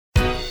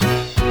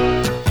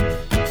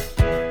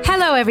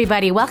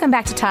everybody. Welcome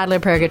back to Toddler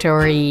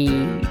Purgatory.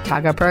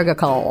 Toddler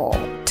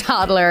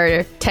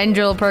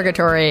Tendril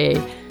Purgatory.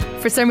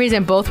 For some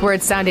reason, both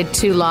words sounded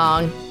too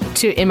long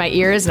in my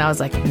ears, and I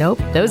was like, nope,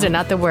 those are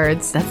not the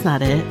words. That's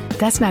not it.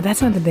 That's not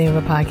the name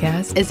of a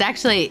podcast. It's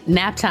actually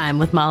nap time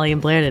with Molly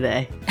and Blair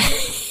today.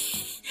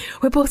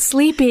 We're both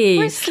sleepy.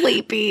 We're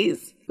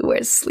sleepies.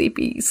 We're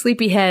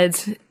sleepy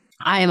heads.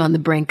 I am on the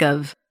brink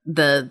of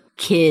the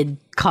kid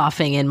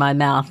coughing in my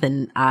mouth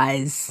and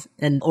eyes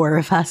and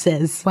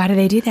orifices. Why do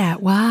they do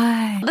that?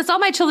 Why? That's all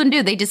my children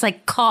do. They just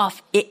like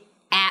cough it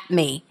at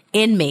me,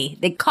 in me.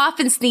 They cough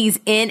and sneeze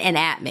in and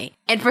at me.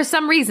 And for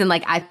some reason,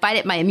 like I fight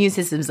it. My immune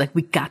system's like,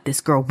 we got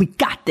this, girl. We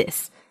got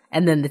this.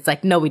 And then it's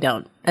like, no, we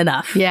don't.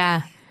 Enough.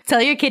 Yeah.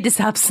 Tell your kid to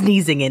stop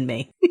sneezing in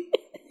me.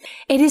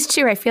 It is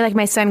true. I feel like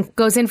my son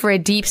goes in for a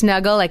deep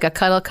snuggle, like a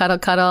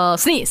cuddle,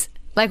 sneeze.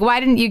 Like,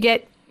 why didn't you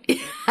leave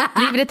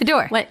it at the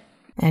door? What?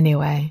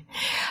 Anyway,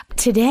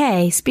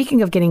 today,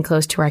 speaking of getting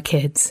close to our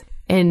kids,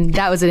 and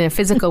that was in a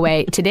physical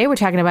way, today we're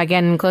talking about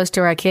getting close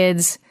to our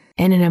kids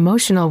in an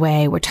emotional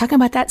way. We're talking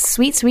about that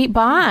sweet, sweet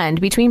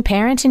bond between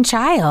parent and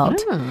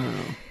child.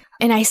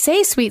 And I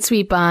say sweet,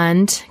 sweet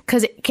bond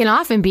because it can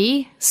often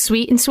be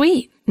sweet and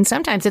sweet. And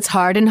sometimes it's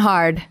hard and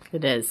hard.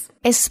 It is.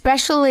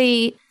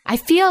 Especially, I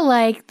feel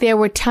like there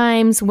were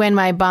times when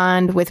my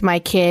bond with my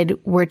kid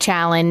were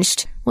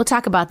challenged. We'll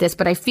talk about this,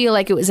 but I feel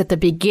like it was at the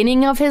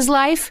beginning of his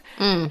life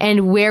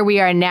and where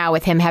we are now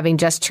with him having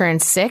just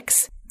turned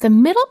 6. The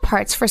middle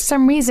parts, for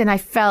some reason, I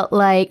felt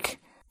like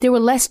there were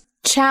less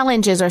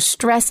challenges or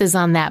stresses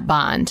on that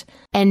bond.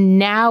 And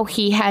now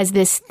he has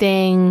this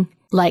thing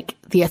like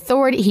the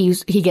authority.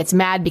 He gets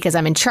mad because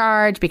I'm in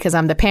charge, because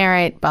I'm the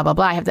parent, blah, blah,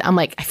 blah.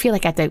 I feel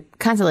like I have to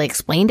constantly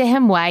explain to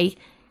him why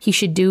he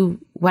should do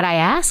what I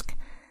ask,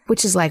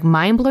 which is like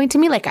mind blowing to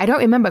me. Like, I don't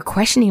remember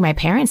questioning my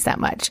parents that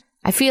much.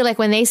 I feel like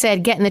when they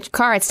said, get in the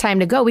car, it's time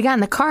to go, we got in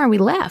the car and we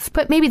left.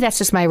 But maybe that's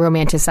just my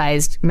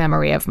romanticized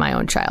memory of my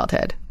own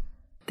childhood.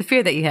 The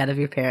fear that you had of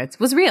your parents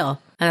was real.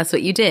 And that's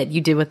what you did.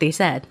 You did what they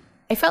said.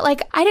 I felt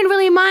like I didn't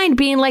really mind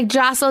being like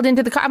jostled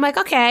into the car. I'm like,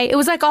 okay, it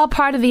was like all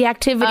part of the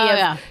activity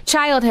of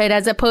childhood,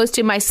 as opposed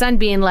to my son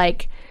being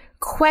like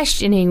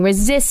questioning,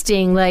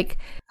 resisting, like,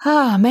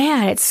 oh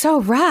man, it's so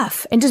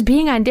rough. And just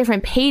being on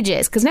different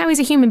pages. Because now he's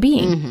a human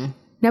being. Mm-hmm.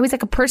 Now he's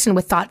like a person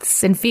with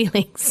thoughts and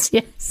feelings.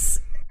 Yes.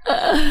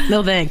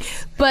 No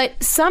thanks.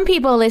 But some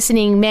people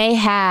listening may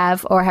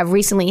have or have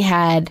recently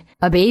had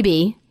a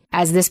baby,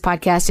 as this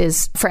podcast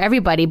is for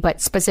everybody, but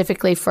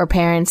specifically for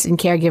parents and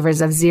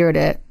caregivers of 0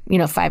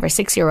 to 5 or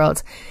 6 year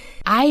olds.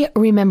 I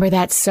remember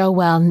that so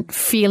well,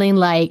 feeling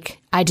like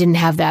I didn't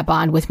have that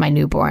bond with my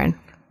newborn.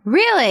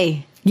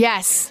 Really?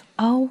 Yes.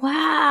 Oh,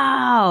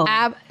 wow.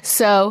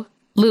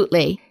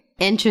 Absolutely.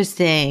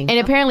 Interesting. And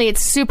apparently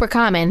it's super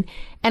common.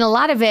 And a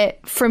lot of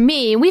it, for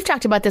me, and we've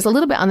talked about this a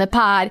little bit on the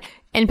pod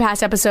in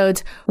past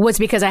episodes, was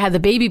because I had the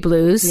baby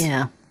blues.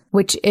 Yeah.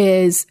 Which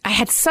is, I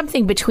had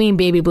something between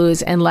baby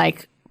blues and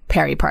like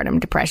peripartum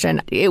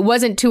depression. It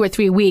wasn't 2 or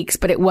 3 weeks,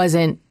 but it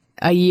wasn't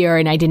a year,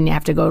 and I didn't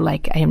have to go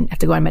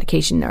on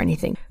medication or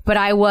anything. But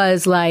I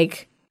was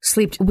like,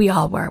 we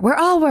all were.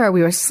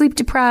 We were sleep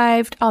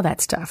deprived, all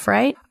that stuff,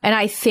 right? And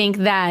I think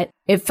that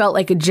it felt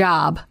like a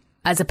job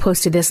as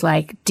opposed to this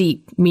like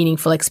deep,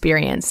 meaningful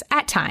experience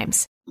at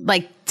times.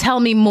 Like, tell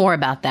me more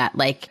about that.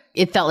 Like,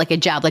 it felt like a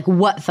job. Like,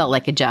 what felt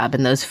like a job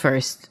in those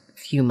first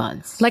few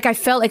months? Like, I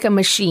felt like a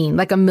machine,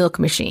 like a milk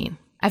machine.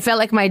 I felt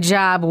like my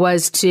job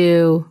was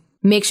to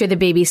make sure the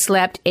baby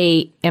slept,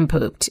 ate, and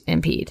pooped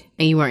and peed.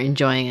 And you weren't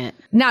enjoying it?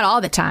 Not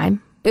all the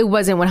time. It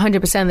wasn't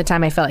 100% of the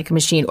time I felt like a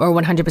machine, or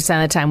 100% of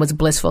the time was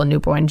blissful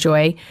newborn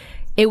joy.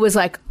 It was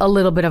like a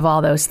little bit of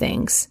all those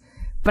things.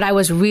 But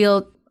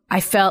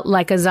I felt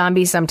like a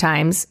zombie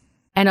sometimes.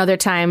 And other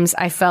times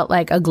I felt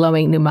like a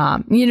glowing new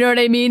mom. You know what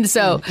I mean?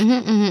 So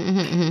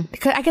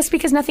I guess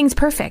because nothing's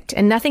perfect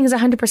and nothing is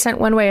 100%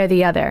 one way or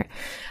the other.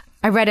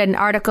 I read an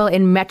article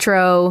in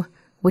Metro,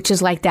 which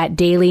is like that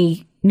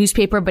daily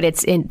newspaper, but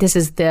this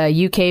is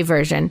the UK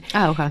version.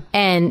 Oh, okay.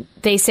 And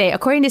they say,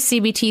 according to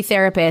CBT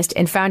therapist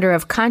and founder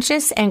of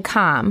Conscious and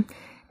Calm,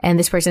 and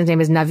this person's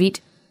name is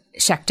Navit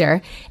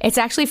Schechter, it's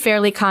actually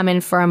fairly common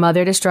for a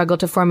mother to struggle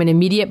to form an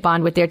immediate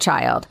bond with their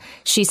child.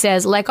 She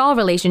says, like all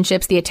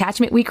relationships, the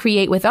attachment we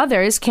create with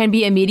others can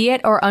be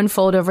immediate or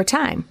unfold over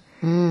time.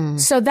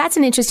 So that's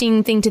an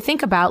interesting thing to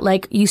think about.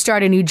 Like, you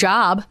start a new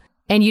job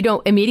and you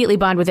don't immediately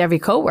bond with every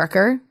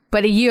coworker,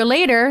 but a year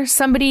later,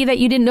 somebody that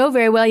you didn't know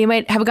very well, you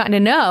might have gotten to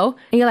know,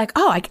 and you're like,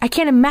 oh, I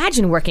can't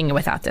imagine working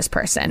without this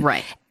person.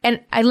 Right. And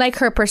I like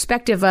her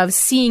perspective of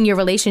seeing your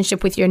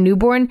relationship with your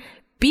newborn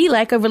be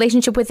like a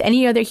relationship with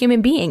any other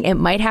human being. It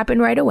might happen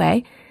right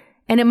away,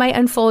 and it might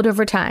unfold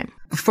over time.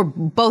 For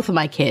both of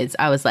my kids,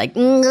 I was like,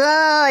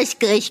 gush,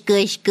 gush,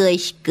 gush,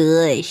 gush,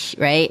 gush,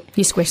 right?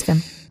 You squish them.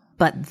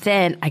 But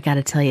then I got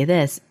to tell you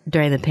this,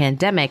 during the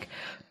pandemic,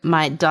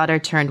 my daughter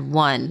turned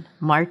 1,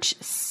 March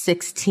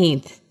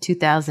 16th,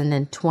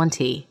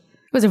 2020. It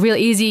was a real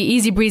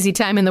easy breezy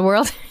time in the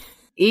world.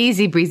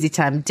 Easy breezy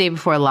time, day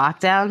before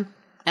lockdown.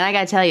 And I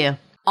got to tell you,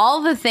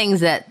 all the things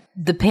that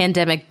the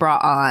pandemic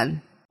brought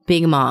on,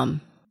 being a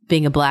mom,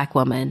 being a Black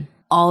woman,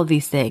 all of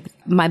these things,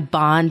 my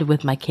bond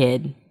with my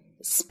kid,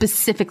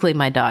 specifically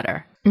my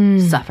daughter,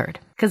 suffered.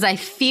 Because I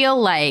feel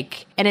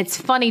like, and it's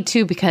funny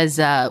too, because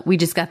we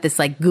just got this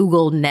like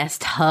Google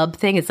Nest Hub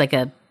thing. It's like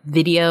a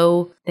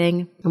video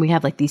thing. And we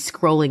have like these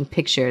scrolling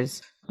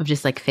pictures of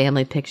just like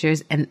family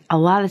pictures. And a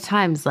lot of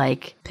times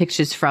like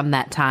pictures from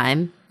that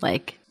time,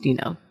 like, you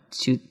know,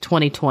 to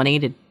 2020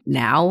 to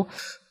now,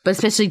 but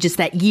especially just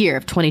that year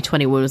of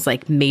 2020 when it was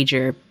like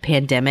major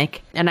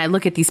pandemic. And I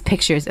look at these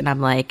pictures and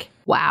I'm like,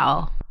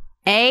 wow,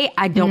 A,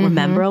 I don't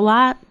remember a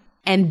lot.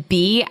 And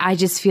B, I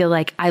just feel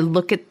like I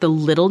look at the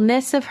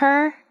littleness of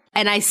her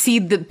and I see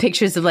the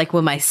pictures of like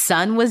when my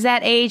son was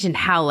that age and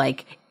how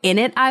like in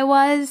it I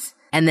was,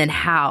 and then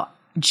how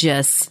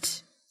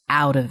just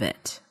out of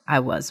it I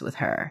was with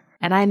her.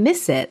 And I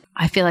miss it.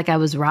 I feel like I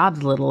was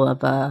robbed a little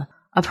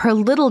of her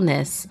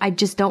littleness. I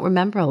just don't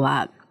remember a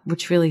lot,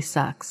 which really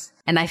sucks.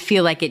 And I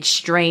feel like it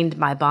strained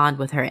my bond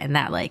with her, and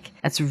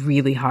that's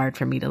really hard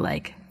for me to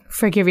like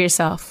forgive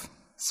yourself,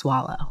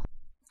 swallow.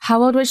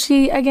 How old was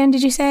she again,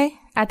 did you say,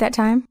 at that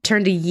time?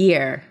 Turned a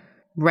year,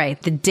 right,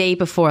 the day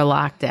before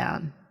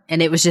lockdown.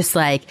 And it was just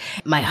like,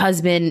 my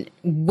husband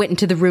went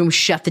into the room,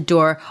 shut the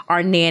door.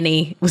 Our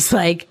nanny was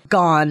like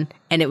gone.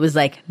 And it was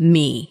like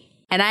me.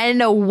 And I didn't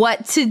know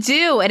what to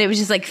do. And it was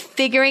just like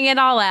figuring it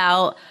all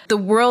out. The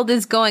world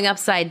is going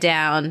upside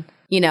down.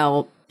 You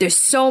know, there's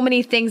so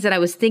many things that I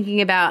was thinking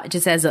about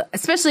just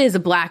especially as a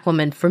Black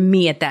woman for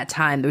me at that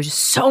time. There was just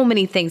so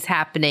many things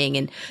happening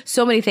and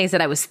so many things that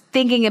I was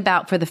thinking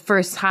about for the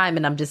first time.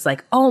 And I'm just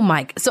like, oh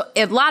my. So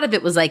a lot of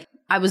it was like,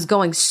 I was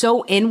going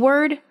so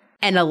inward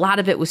and a lot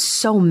of it was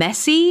so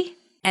messy.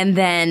 And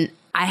then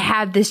I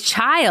have this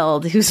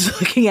child who's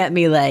looking at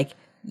me like,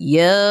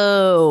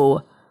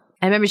 yo.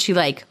 I remember she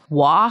like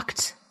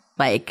walked,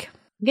 like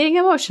getting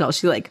emotional.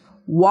 She like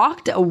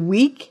walked a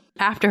week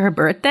after her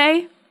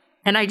birthday.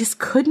 And I just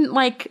couldn't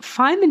like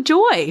find the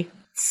joy. It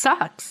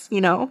sucks, you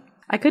know?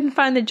 I couldn't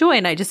find the joy.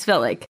 And I just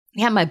felt like,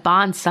 yeah, my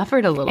bond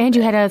suffered a little bit. And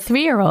you had a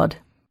 3-year-old.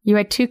 You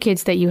had 2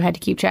 kids that you had to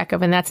keep track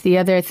of. And that's the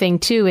other thing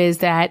too, is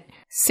that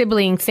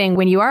sibling thing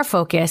when you are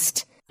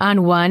focused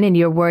on one and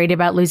you're worried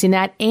about losing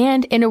that.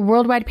 And in a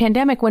worldwide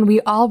pandemic when we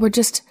all were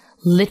just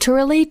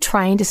literally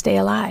trying to stay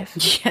alive.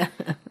 Yeah.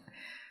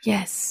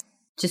 Yes.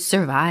 Just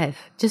survive.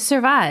 Just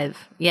survive.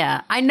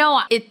 Yeah. I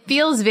know it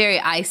feels very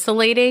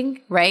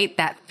isolating, right?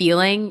 That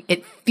feeling.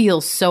 It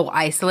feels so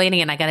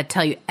isolating. And I got to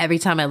tell you, every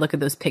time I look at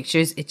those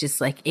pictures, it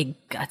just like,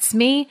 it guts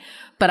me.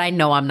 But I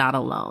know I'm not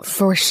alone.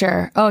 For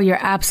sure. Oh, you're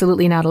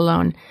absolutely not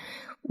alone.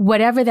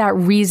 Whatever that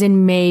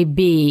reason may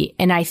be,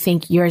 and I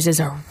think yours is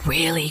a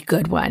really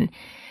good one.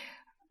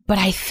 But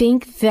I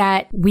think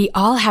that we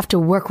all have to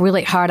work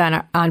really hard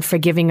on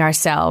forgiving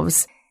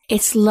ourselves.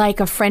 It's like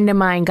a friend of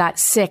mine got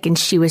sick and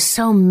she was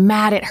so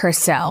mad at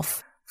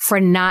herself for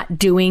not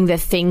doing the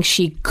thing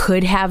she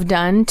could have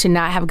done to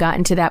not have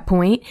gotten to that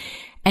point.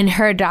 And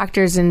her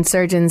doctors and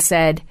surgeons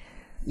said,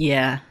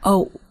 yeah,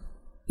 oh,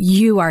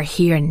 you are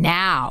here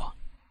now.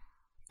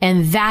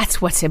 And that's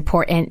what's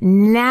important.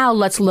 Now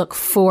let's look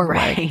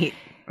forward.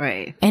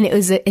 Right. And it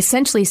was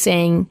essentially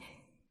saying,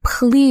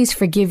 please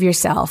forgive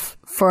yourself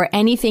for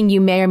anything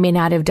you may or may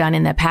not have done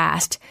in the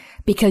past,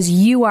 because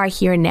you are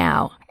here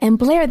now. And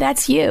Blair,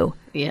 that's you.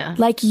 Yeah.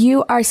 Like,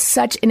 you are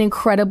such an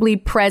incredibly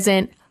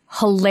present,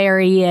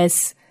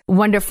 hilarious,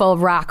 wonderful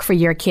rock for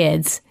your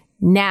kids.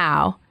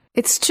 Now,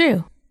 it's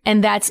true.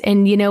 And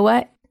you know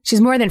what?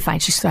 She's more than fine.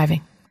 She's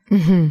thriving.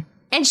 Mm-hmm.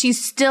 And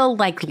she's still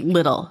like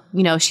little,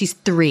 you know, she's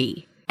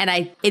 3.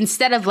 And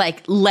instead of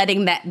like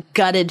letting that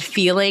gutted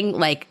feeling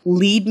like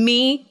lead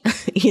me,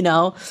 you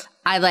know,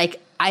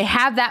 I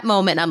have that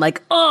moment and I'm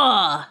like,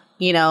 oh,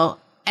 you know,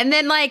 and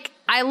then like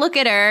I look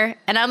at her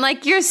and I'm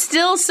like, you're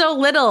still so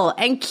little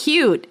and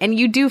cute and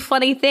you do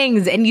funny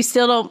things and you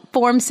still don't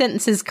form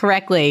sentences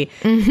correctly.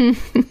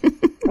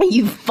 Mm-hmm.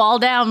 You fall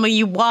down when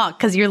you walk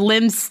because your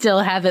limbs still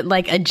haven't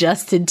like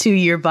adjusted to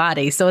your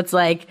body. So it's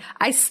like,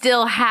 I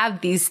still have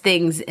these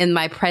things in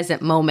my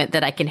present moment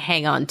that I can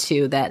hang on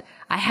to that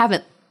I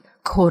haven't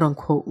quote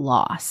unquote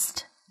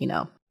lost, you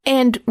know?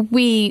 And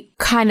we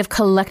kind of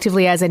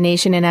collectively as a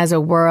nation and as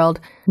a world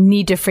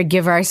need to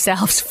forgive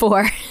ourselves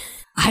for,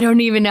 I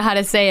don't even know how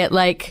to say it.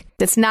 Like,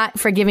 it's not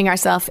forgiving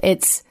ourselves.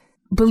 It's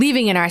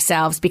believing in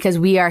ourselves because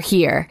we are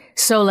here.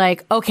 So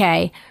like,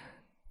 okay,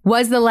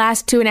 was the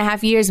last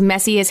 2.5 years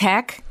messy as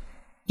heck?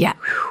 Yeah.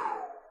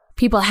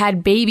 People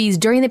had babies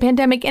during the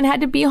pandemic and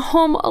had to be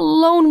home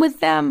alone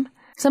with them.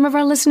 Some of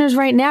our listeners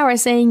right now are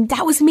saying,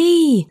 that was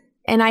me.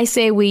 And I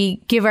say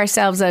we give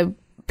ourselves a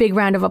big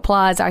round of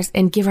applause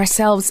and give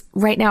ourselves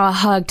right now a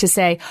hug to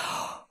say,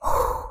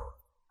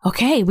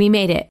 okay, we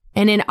made it.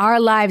 And in our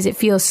lives, it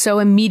feels so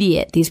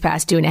immediate these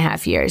past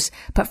 2.5 years.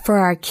 But for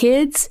our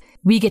kids,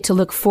 we get to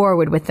look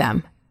forward with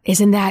them.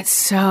 Isn't that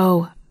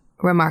so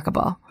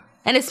remarkable?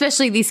 And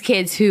especially these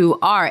kids who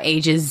are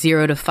ages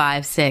 0 to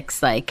 5,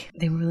 6, like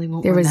they really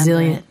won't They're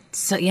resilient. It.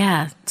 So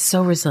yeah,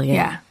 so resilient.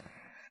 Yeah,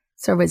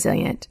 so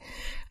resilient.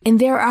 And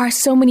there are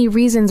so many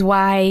reasons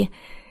why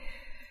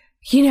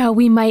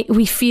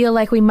we feel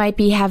like we might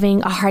be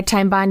having a hard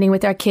time bonding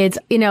with our kids,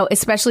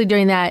 especially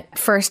during that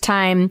first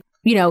time,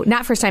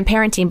 not first time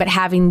parenting, but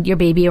having your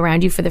baby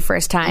around you for the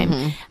first time.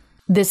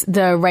 Mm-hmm.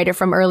 The writer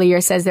from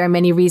earlier says there are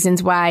many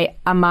reasons why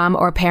a mom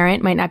or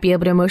parent might not be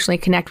able to emotionally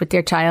connect with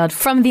their child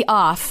from the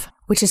off,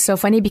 which is so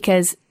funny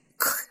because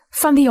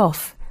from the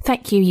off.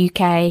 Thank you,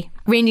 UK.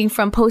 Ranging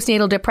from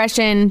postnatal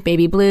depression,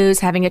 baby blues,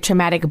 having a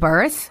traumatic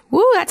birth.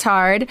 Woo, that's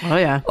hard. Oh,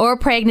 yeah. Or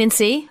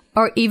pregnancy,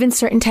 or even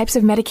certain types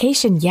of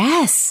medication.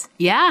 Yes.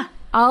 Yeah.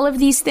 All of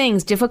these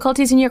things,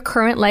 difficulties in your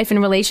current life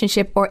and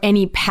relationship, or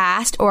any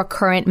past or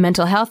current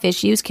mental health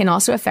issues can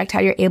also affect how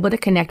you're able to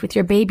connect with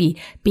your baby.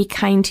 Be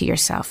kind to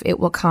yourself. It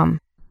will come.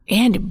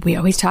 And we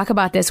always talk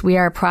about this. We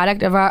are a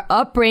product of our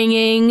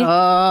upbringing.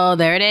 Oh,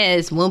 there it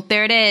is. Whoop,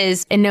 there it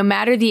is. And no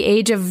matter the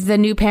age of the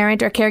new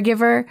parent or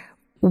caregiver,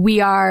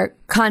 we are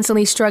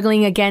constantly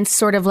struggling against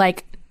sort of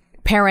like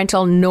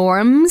parental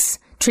norms,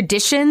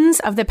 traditions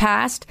of the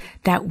past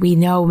that we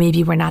know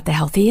maybe we're not the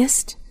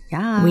healthiest.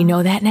 Yeah. We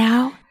know that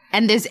now.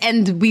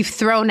 And we've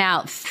thrown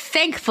out,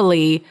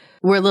 thankfully,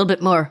 we're a little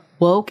bit more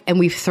woke, and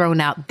we've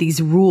thrown out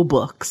these rule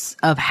books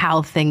of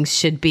how things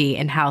should be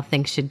and how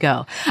things should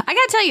go. I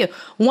gotta tell you,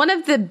 one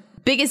of the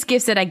biggest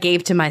gifts that I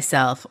gave to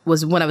myself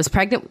was when I was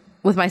pregnant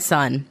with my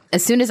son.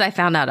 As soon as I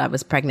found out I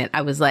was pregnant,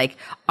 I was like,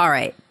 all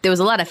right, there was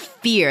a lot of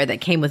fear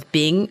that came with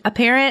being a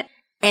parent.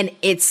 And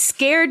it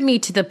scared me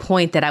to the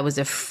point that I was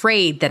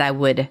afraid that I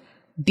would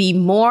be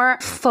more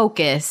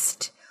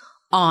focused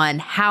on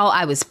how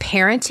I was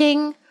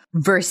parenting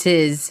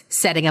versus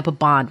setting up a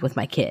bond with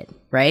my kid,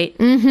 right?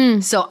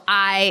 Mm-hmm. So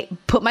I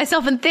put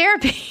myself in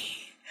therapy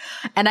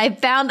and I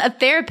found a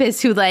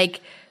therapist who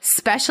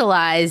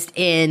specialized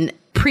in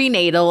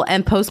prenatal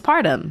and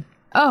postpartum.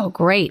 Oh,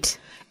 great.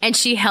 And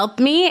she helped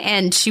me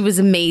and she was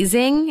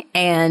amazing.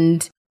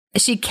 And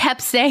she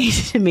kept saying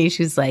to me,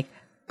 she was like,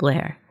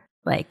 Blair,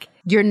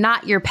 you're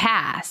not your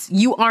past.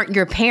 You aren't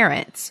your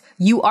parents.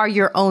 You are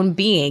your own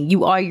being.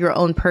 You are your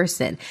own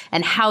person.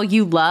 And how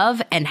you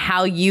love and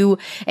how you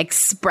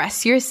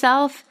express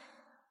yourself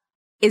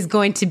is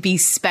going to be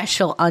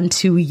special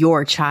unto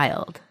your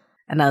child.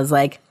 And I was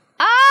like,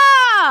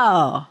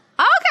 oh, okay,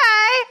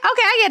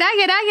 I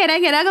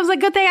get it. I was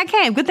like, good thing I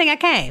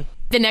came.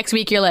 The next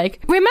week you're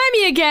like, remind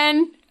me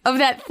again of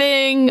that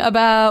thing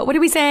about, what did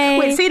we say?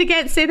 Wait, say it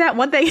again. Say that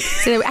one thing.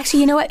 So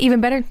actually, you know what?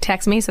 Even better,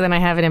 text me so then I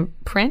have it in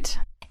print.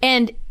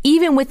 And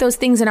even with those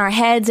things in our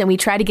heads and we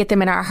try to get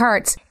them in our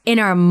hearts, in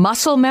our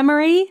muscle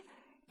memory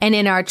and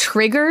in our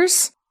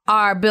triggers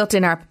are built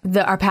in our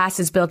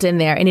past is built in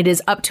there. And it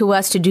is up to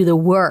us to do the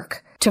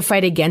work to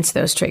fight against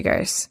those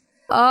triggers.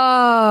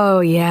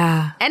 Oh,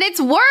 yeah. And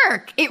it's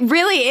work. It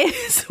really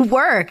is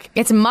work.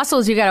 It's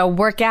muscles you got to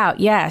work out.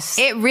 Yes.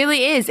 It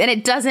really is. And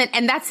it doesn't.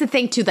 And that's the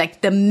thing, too.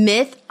 The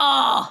myth.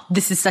 Oh,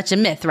 this is such a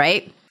myth,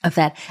 right? Of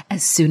that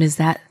as soon as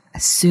that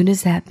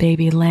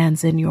baby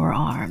lands in your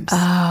arms.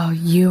 Oh,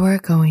 you are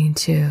going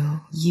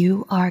to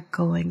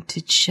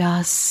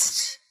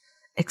just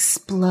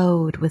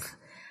explode with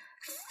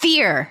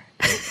fear.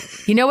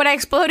 You know what I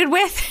exploded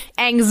with?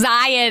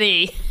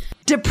 Anxiety.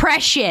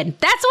 Depression.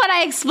 That's what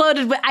I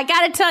exploded with. I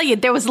gotta tell you,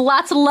 there was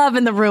lots of love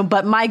in the room,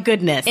 but my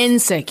goodness.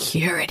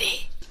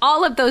 Insecurity.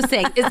 All of those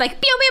things. It's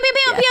like, pew, pew, pew,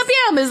 pew, pew,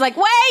 pew. It's like,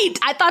 wait,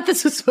 I thought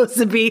this was supposed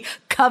to be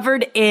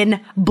covered in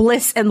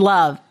bliss and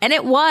love. And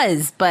it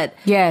was, but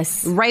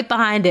yes, right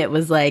behind it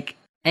was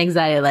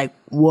anxiety,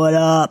 what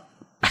up?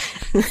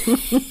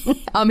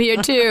 I'm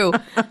here too.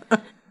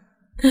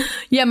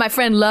 Yeah, my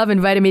friend Love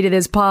invited me to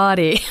this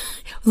party.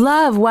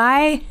 Love,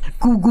 why?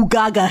 Goo goo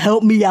gaga,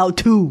 help me out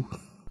too.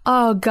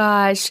 Oh,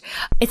 gosh.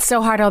 It's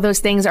so hard all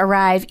those things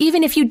arrive,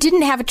 even if you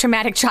didn't have a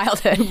traumatic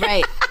childhood.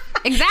 Right.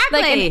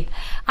 Exactly.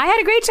 I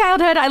had a great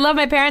childhood. I love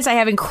my parents. I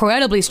have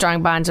incredibly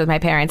strong bonds with my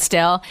parents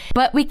still.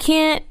 But we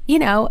can't,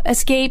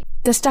 escape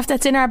the stuff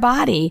that's in our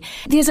body.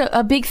 There's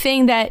a big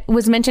thing that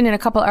was mentioned in a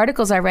couple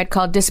articles I read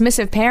called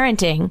dismissive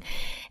parenting.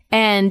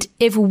 And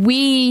if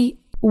we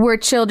were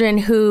children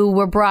who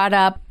were brought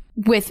up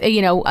with,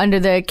 under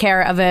the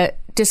care of a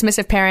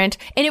dismissive parent,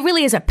 and it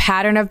really is a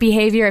pattern of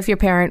behavior. If your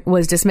parent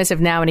was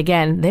dismissive now and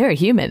again, they're a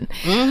human.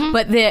 Mm-hmm.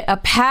 But a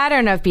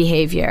pattern of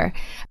behavior.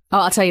 Oh,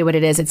 I'll tell you what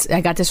it is.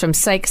 I got this from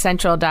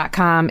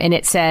psychcentral.com, and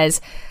it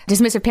says,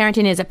 dismissive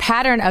parenting is a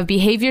pattern of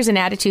behaviors and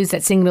attitudes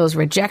that signals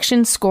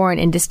rejection, scorn,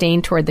 and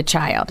disdain toward the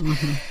child.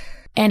 Mm-hmm.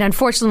 And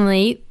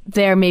unfortunately,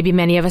 there may be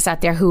many of us out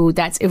there who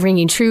that's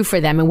ringing true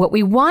for them. And what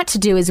we want to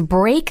do is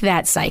break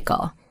that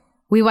cycle.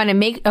 We want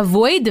to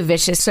avoid the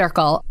vicious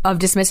circle of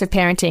dismissive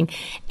parenting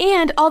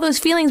and all those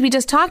feelings we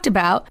just talked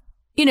about,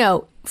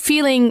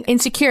 feeling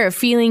insecure,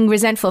 feeling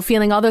resentful,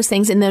 feeling all those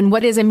things. And then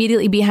what is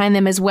immediately behind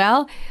them as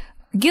well?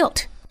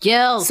 Guilt.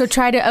 So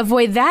try to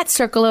avoid that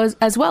circle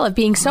as well of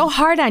being so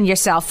hard on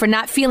yourself for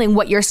not feeling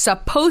what you're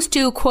supposed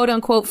to, quote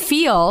unquote,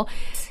 feel.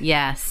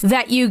 Yes.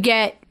 That you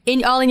get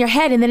all in your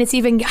head. And then it's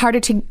even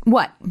harder to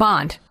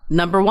bond.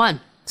 Number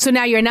one. So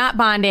now you're not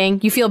bonding.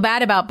 You feel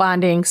bad about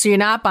bonding. So you're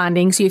not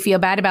bonding. So you feel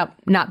bad about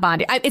not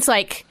bonding. It's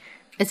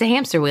a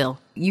hamster wheel.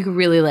 You can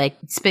really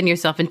spin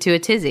yourself into a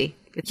tizzy.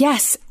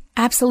 Yes,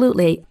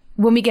 absolutely.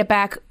 when we get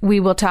back, we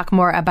will talk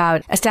more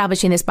about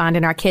establishing this bond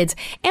in our kids.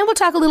 And we'll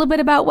talk a little bit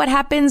about what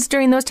happens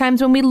during those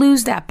times when we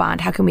lose that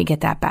bond. How can we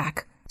get that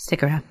back?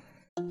 Stick around.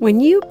 When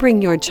you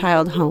bring your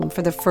child home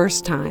for the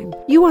first time,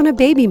 you want a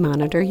baby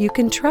monitor you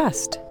can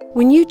trust.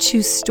 When you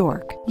choose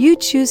Stork, you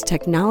choose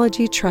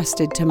technology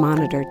trusted to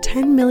monitor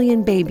 10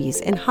 million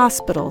babies in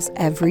hospitals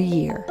every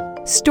year.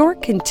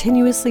 Stork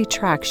continuously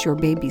tracks your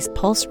baby's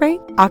pulse rate,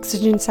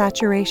 oxygen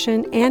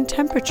saturation, and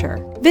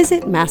temperature.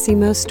 Visit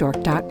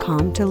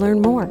MassimoStork.com to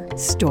learn more.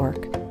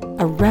 Stork,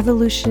 a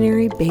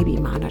revolutionary baby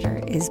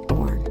monitor, is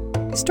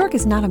born. Stork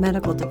is not a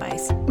medical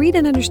device. Read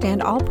and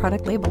understand all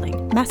product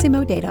labeling.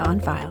 Massimo data on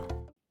file.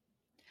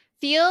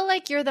 Feel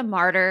like you're the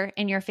martyr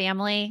in your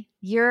family?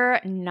 You're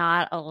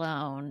not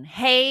alone.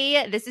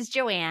 Hey, this is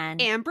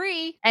Joanne. And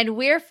Bree. And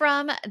we're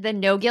from the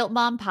No Guilt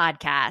Mom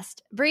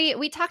podcast. Bree,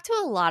 we talk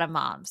to a lot of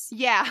moms.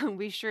 Yeah,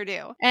 we sure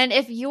do. And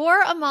if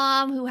you're a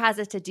mom who has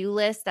a to-do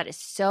list that is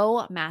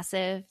so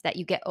massive that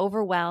you get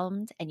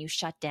overwhelmed and you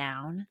shut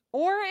down,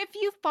 or if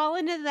you've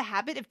fallen into the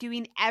habit of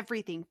doing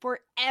everything for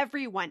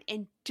everyone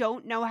and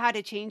don't know how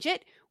to change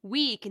it,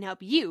 we can help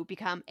you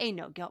become a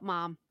no-guilt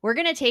mom. we're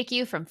going to take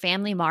you from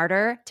family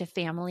martyr to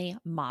family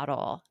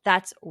model.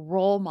 That's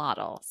role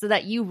model, so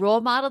that you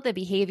role model the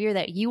behavior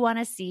that you want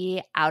to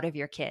see out of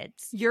your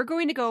kids. You're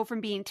going to go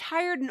from being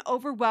tired and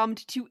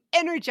overwhelmed to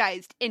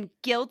energized and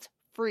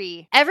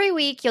guilt-free. Every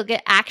week, you'll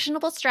get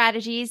actionable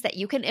strategies that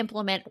you can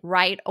implement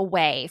right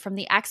away from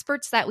the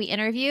experts that we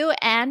interview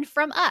and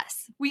from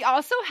us. We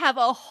also have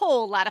a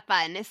whole lot of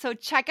fun, so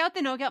check out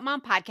the No Guilt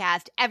Mom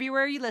podcast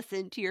everywhere you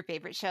listen to your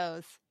favorite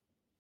shows.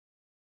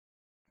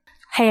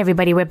 Hey,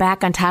 everybody. We're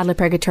back on Toddler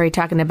Purgatory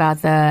talking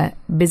about the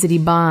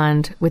Bizity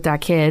bond with our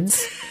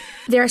kids.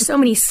 There are so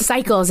many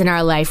cycles in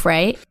our life,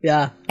 right?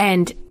 Yeah.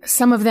 And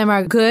some of them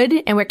are good,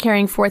 and we're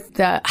carrying forth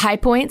the high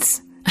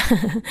points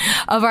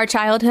of our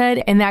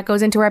childhood, and that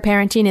goes into our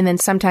parenting, and then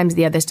sometimes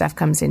the other stuff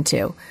comes in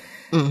too.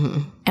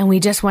 Mm-hmm. And we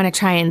just want to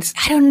try and,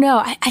 I don't know,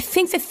 I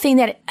think the thing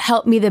that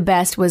helped me the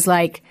best was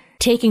like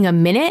taking a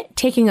minute,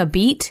 taking a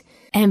beat,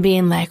 and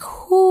being like,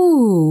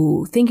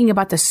 whoo, thinking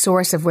about the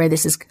source of where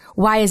this is,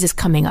 why is this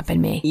coming up in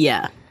me?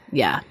 Yeah.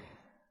 Yeah.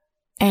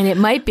 And it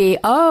might be,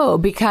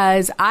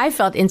 because I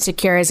felt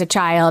insecure as a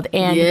child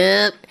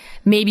and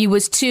maybe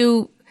was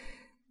too,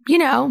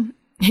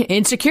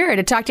 insecure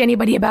to talk to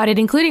anybody about it,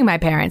 including my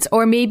parents.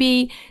 Or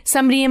maybe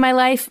somebody in my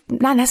life,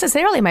 not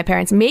necessarily my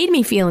parents, made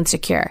me feel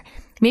insecure,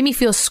 made me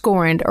feel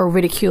scorned or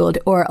ridiculed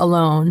or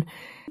alone.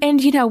 And,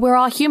 we're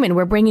all human.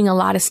 We're bringing a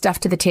lot of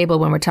stuff to the table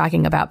when we're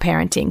talking about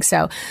parenting.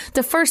 So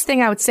the first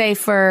thing I would say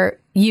for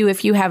you,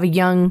 if you have a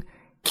young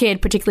kid,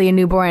 particularly a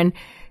newborn,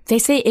 they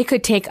say it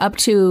could take up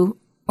to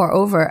or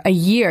over a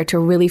year to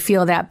really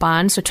feel that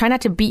bond. So try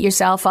not to beat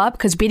yourself up,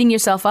 because beating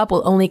yourself up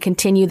will only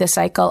continue the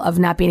cycle of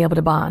not being able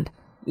to bond.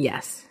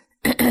 Yes.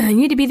 You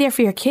need to be there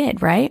for your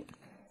kid, right?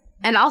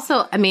 And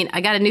also,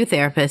 I got a new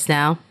therapist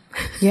now.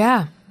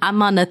 Yeah.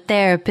 I'm on a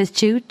therapist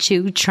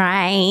choo-choo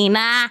train.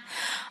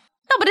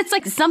 No, but it's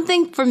like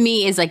something for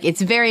me is like,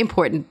 it's very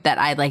important that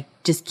I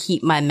just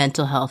keep my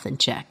mental health in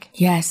check.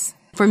 Yes.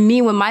 For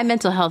me, when my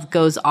mental health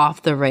goes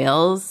off the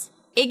rails,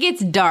 it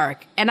gets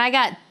dark and I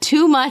got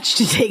too much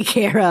to take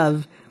care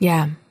of.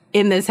 Yeah.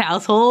 In this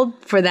household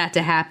for that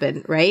to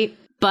happen, right?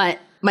 But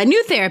my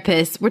new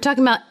therapist, we're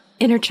talking about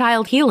inner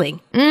child healing.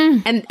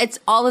 And it's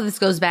all of this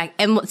goes back.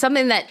 And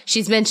something that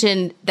she's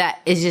mentioned that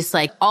is just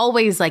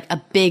always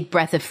a big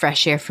breath of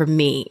fresh air for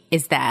me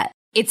is that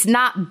it's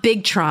not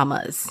big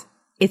traumas.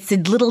 It's the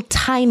little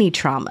tiny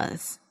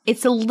traumas.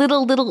 It's the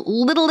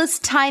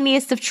littlest,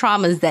 tiniest of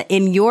traumas that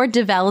in your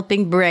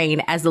developing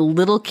brain as a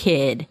little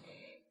kid,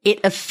 it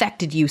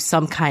affected you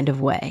some kind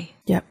of way.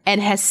 Yep.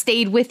 And has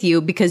stayed with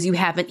you because you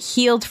haven't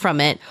healed from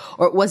it,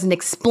 or it wasn't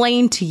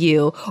explained to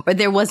you, or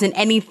there wasn't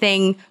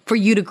anything for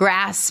you to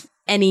grasp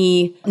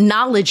any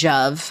knowledge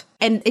of.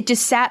 And it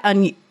just sat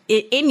in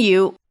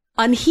you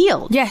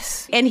unhealed.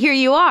 Yes. And here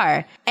you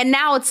are. And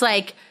now it's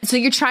so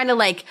you're trying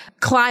to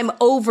climb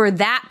over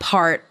that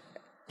part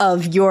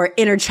of your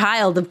inner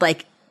child of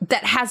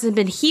that hasn't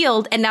been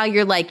healed. And now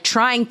you're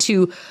trying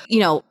to,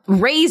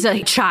 raise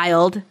a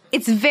child.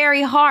 It's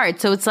very hard.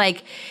 So it's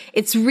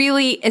it's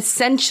really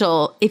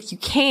essential if you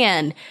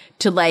can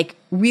to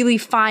really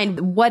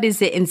find what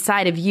is it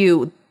inside of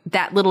you,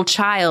 that little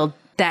child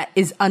that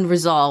is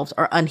unresolved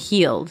or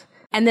unhealed.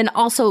 And then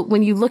also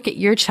when you look at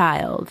your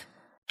child,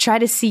 try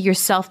to see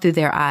yourself through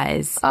their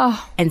eyes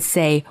and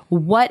say,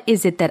 what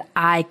is it that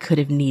I could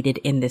have needed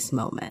in this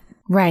moment?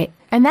 Right.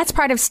 And that's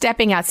part of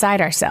stepping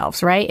outside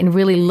ourselves, right? And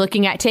really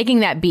looking at,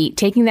 taking that beat,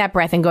 taking that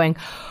breath and going,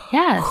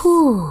 yes,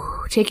 whew,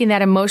 taking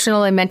that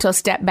emotional and mental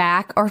step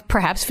back, or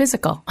perhaps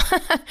physical,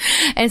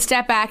 and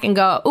step back and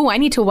go, I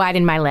need to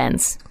widen my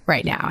lens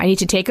right now. I need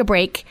to take a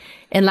break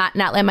and not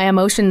let my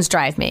emotions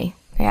drive me.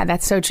 Yeah,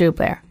 that's so true,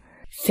 Blair.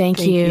 Thank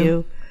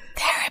you.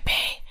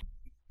 Therapy.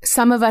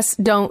 Some of us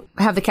don't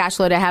have the cash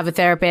flow to have a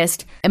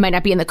therapist. It might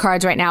not be in the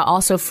cards right now.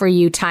 Also for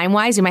you,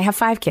 time-wise, you might have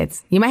 5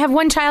 kids. You might have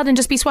one child and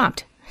just be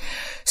swamped.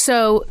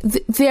 So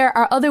there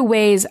are other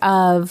ways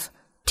of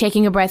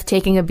taking a breath,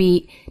 taking a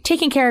beat,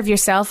 taking care of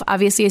yourself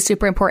obviously is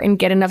super important.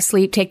 Get enough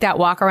sleep, take that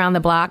walk around the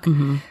block.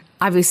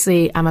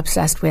 Obviously, I'm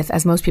obsessed with,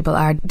 as most people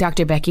are,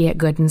 Dr. Becky at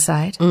Good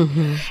Inside.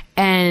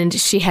 And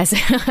she has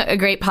a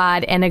great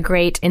pod and a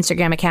great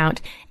Instagram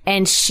account.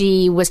 And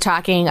she was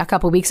talking a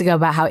couple weeks ago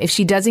about how if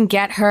she doesn't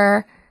get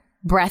her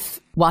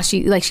breath while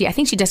I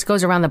think she just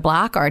goes around the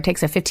block or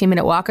takes a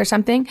 15-minute walk or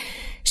something.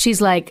 She's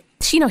like,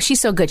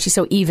 she's so good. She's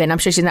so even. I'm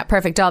sure she's not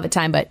perfect all the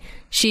time, but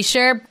she's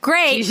sure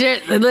great.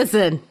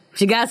 Listen,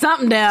 she got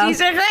something down. She's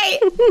sure great.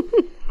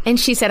 And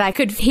she said, I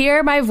could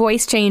hear my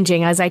voice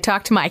changing as I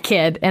talked to my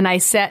kid. And I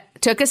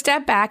took a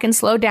step back and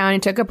slowed down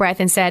and took a breath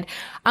and said,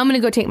 I'm going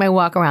to go take my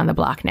walk around the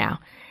block now.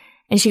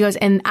 And she goes,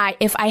 and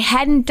if I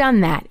hadn't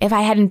done that, if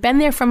I hadn't been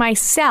there for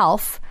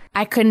myself,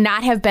 I could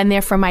not have been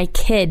there for my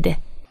kid.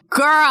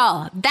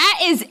 Girl, that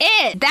is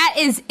it. That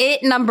is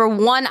it. Number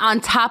one on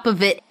top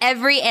of it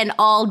every and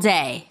all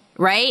day.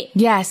 Right?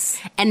 Yes.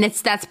 And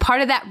that's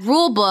part of that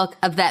rule book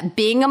of that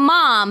being a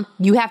mom,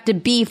 you have to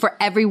be for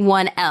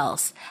everyone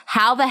else.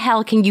 How the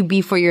hell can you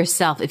be for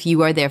yourself if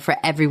you are there for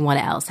everyone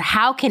else?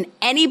 How can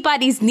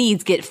anybody's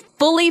needs get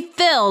fully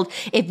filled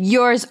if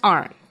yours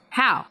aren't?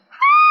 How?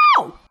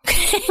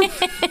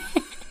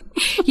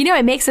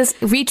 It makes us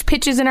reach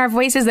pitches in our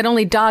voices that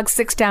only dogs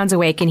 6 towns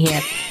away can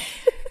hear.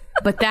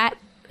 But that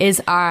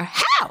is our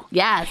how.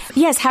 Yes.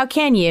 Yes, how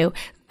can you?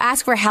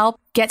 Ask for help.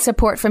 Get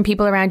support from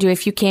people around you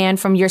if you can,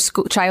 from your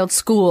child's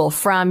school,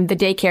 from the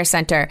daycare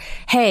center.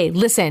 Hey,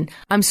 listen,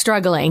 I'm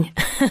struggling.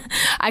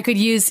 I could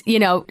use,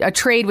 a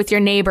trade with your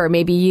neighbor.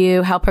 Maybe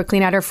you help her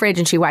clean out her fridge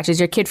and she watches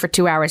your kid for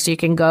 2 hours so you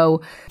can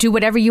go do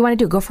whatever you want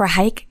to do. Go for a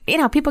hike.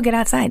 People get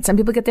outside. Some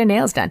people get their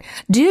nails done.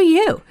 Do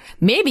you?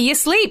 Maybe you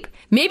sleep.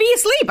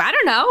 I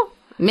don't know.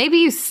 Maybe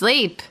you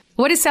sleep.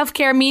 What does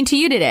self-care mean to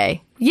you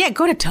today? Yeah,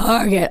 go to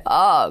Target.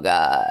 Oh,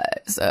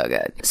 God. So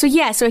good. So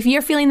if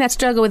you're feeling that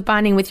struggle with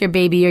bonding with your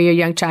baby or your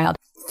young child,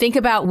 think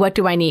about, what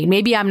do I need?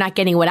 Maybe I'm not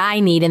getting what I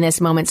need in this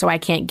moment, so I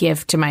can't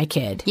give to my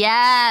kid.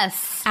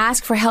 Yes.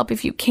 Ask for help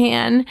if you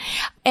can.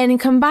 And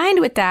combined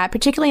with that,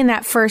 particularly in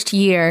that first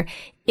year,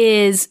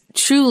 is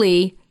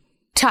truly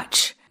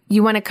touch.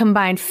 You want to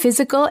combine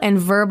physical and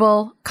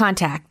verbal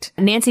contact.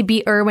 Nancy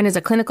B. Irwin is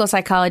a clinical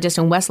psychologist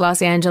in West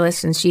Los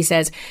Angeles, and she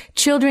says,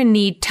 children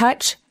need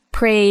touch,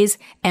 praise,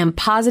 and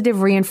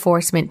positive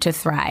reinforcement to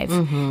thrive.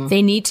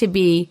 They need to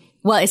be,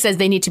 it says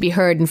they need to be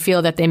heard and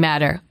feel that they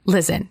matter.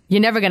 Listen,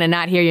 you're never going to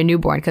not hear your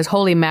newborn because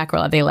holy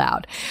mackerel, are they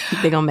loud.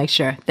 They're going to make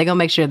sure. They're going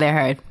to make sure they're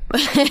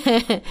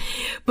heard.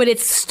 But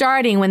it's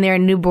starting when they're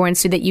newborn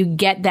so that you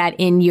get that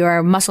in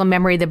your muscle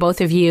memory, the both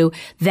of you,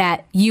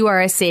 that you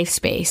are a safe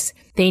space.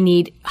 They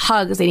need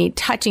hugs. They need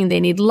touching.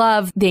 They need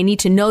love. They need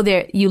to know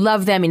that you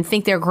love them and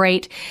think they're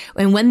great.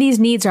 And when these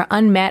needs are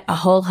unmet, a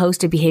whole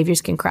host of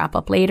behaviors can crop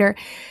up later.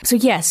 So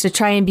yes, so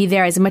try and be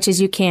there as much as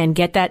you can.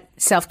 Get that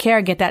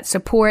self-care, get that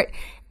support,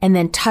 and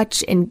then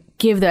touch and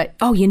give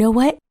you know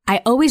what?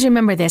 I always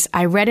remember this.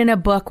 I read in a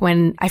book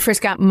when I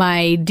first got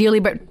my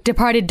dearly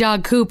departed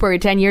dog Cooper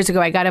 10 years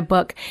ago. I got a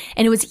book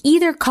and it was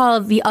either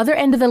called The Other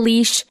End of the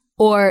Leash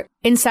or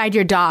Inside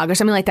Your Dog or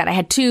something like that. I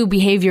had 2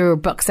 behavior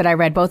books that I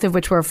read, both of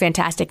which were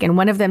fantastic. And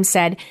one of them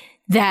said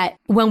that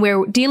when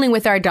we're dealing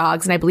with our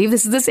dogs, and I believe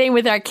this is the same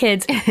with our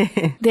kids,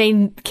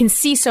 they can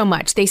see so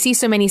much. They see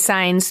so many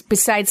signs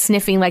besides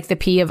sniffing like the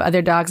pee of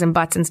other dogs and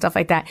butts and stuff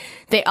like that.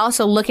 They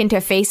also look into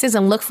faces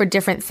and look for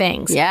different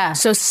things. Yeah.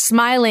 So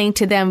smiling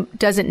to them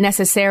doesn't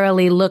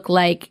necessarily look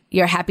like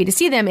you're happy to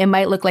see them. It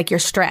might look like you're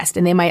stressed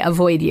and they might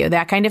avoid you,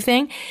 that kind of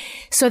thing.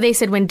 So they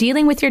said when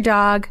dealing with your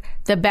dog,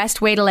 the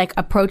best way to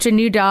approach a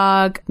new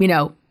dog,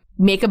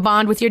 make a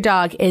bond with your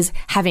dog is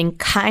having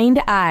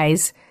kind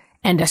eyes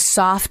and a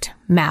soft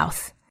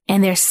mouth.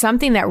 And there's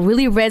something that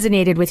really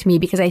resonated with me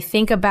because I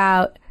think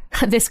about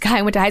this guy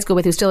I went to high school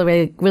with who's still a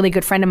really, really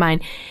good friend of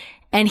mine.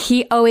 And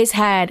he always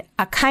had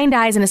a kind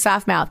eyes and a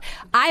soft mouth.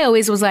 I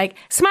always was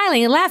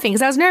smiling and laughing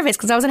because I was nervous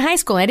because I was in high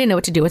school and I didn't know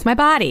what to do with my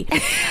body.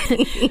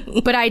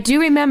 But I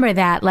do remember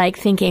that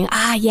thinking,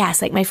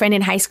 yes, my friend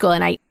in high school.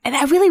 And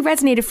that really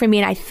resonated for me.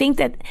 And I think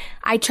that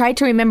I tried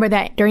to remember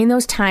that during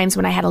those times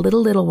when I had a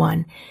little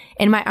one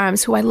in my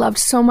arms who I loved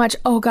so much.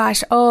 Oh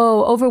gosh.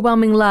 Oh,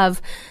 overwhelming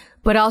love,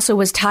 but also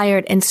was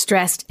tired and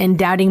stressed and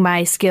doubting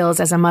my skills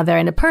as a mother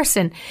and a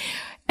person.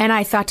 And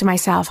I thought to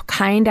myself,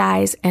 kind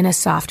eyes and a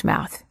soft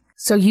mouth.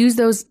 So use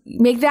those,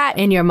 make that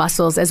in your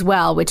muscles as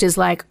well, which is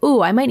I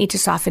might need to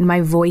soften my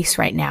voice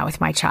right now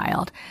with my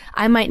child.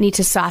 I might need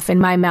to soften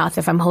my mouth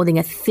if I'm holding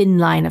a thin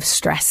line of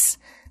stress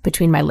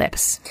between my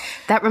lips.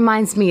 That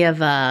reminds me of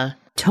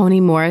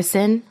Toni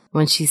Morrison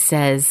when she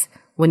says,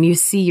 when you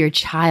see your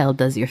child,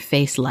 does your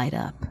face light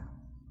up?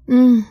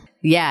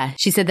 Yeah.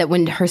 She said that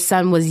when her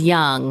son was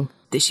young,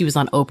 that she was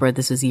on Oprah,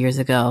 this was years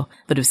ago,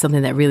 but it was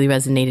something that really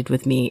resonated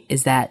with me,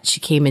 is that she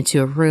came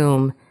into a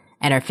room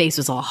and her face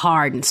was all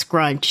hard and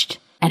scrunched.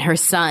 And her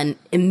son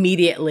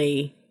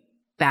immediately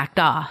backed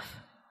off.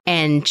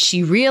 And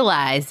she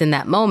realized in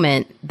that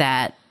moment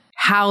that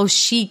how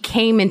she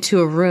came into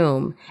a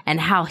room and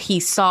how he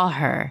saw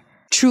her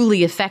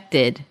truly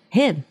affected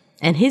him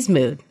and his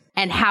mood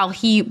and how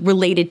he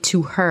related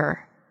to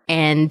her.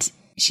 And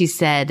she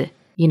said,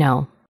 you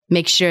know,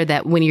 make sure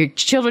that when your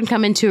children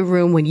come into a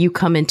room, when you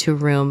come into a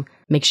room,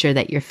 make sure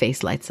that your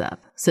face lights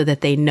up so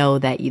that they know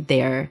that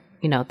they're,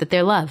 you know, that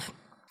they're loved.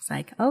 It's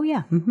like, oh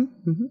yeah. Mm-hmm,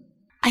 mm-hmm.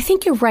 I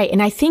think you're right.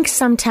 And I think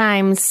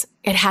sometimes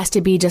it has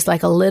to be just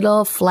like a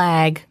little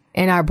flag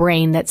in our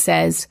brain that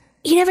says,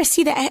 you never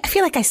see that. I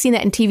feel like I've seen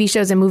that in TV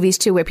shows and movies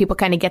too, where people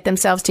kind of get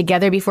themselves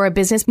together before a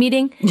business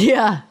meeting.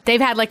 Yeah.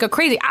 They've had like a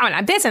crazy,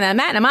 I'm this and I'm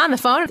that, and I'm on the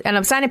phone and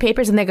I'm signing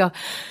papers, and they go,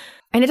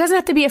 and it doesn't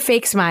have to be a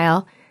fake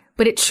smile,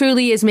 but it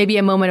truly is maybe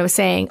a moment of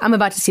saying, I'm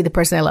about to see the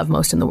person I love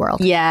most in the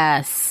world.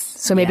 Yes.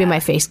 So maybe my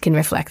face can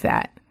reflect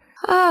that.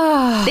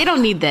 They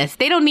don't need this.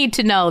 They don't need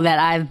to know that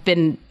I've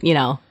been, you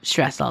know,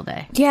 stressed all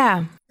day.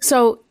 Yeah.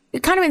 So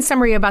kind of in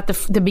summary about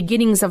the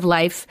beginnings of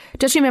life,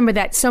 just remember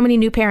that so many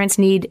new parents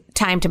need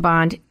time to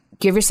bond.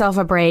 Give yourself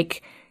a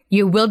break.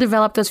 You will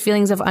develop those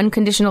feelings of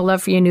unconditional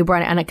love for your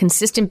newborn on a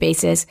consistent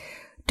basis.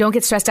 Don't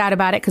get stressed out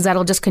about it, because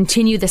that'll just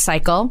continue the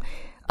cycle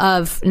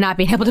of not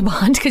being able to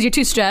bond because you're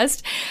too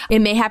stressed. It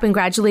may happen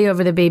gradually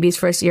over the baby's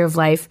first year of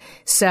life.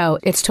 So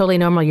it's totally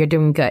normal. You're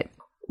doing good.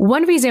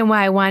 One reason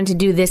why I wanted to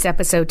do this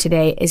episode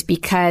today is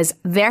because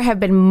there have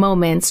been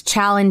moments,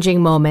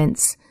 challenging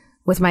moments,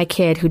 with my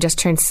kid who just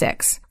turned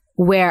 6,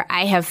 where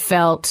I have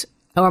felt,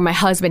 or my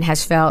husband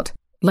has felt,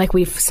 like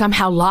we've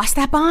somehow lost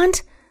that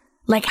bond.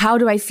 Like, how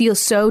do I feel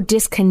so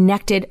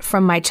disconnected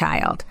from my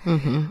child?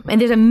 Mm-hmm.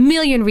 And there's a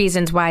million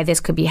reasons why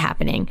this could be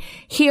happening.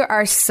 Here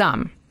are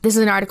some. This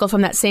is an article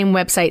from that same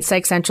website,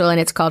 Psych Central, and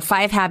it's called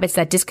 5 Habits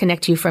That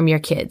Disconnect You from Your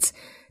Kids.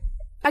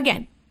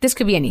 Again, this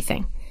could be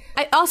anything.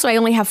 I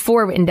only have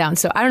 4 written down,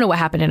 so I don't know what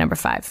happened to number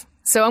 5.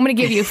 So I'm going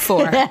to give you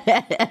 4.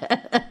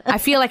 I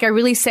feel like I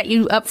really set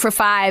you up for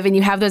 5 and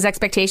you have those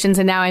expectations,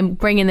 and now I'm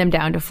bringing them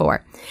down to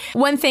 4.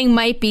 One thing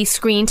might be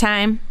screen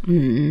time.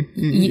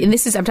 Mm-hmm.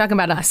 And I'm talking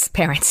about us,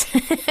 parents.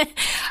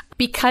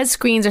 Because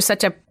screens are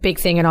such a big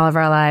thing in all of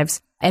our lives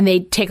and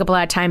they take up a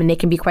lot of time and they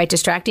can be quite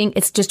distracting,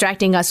 it's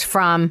distracting us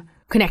from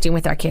connecting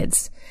with our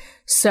kids.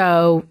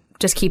 So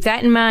just keep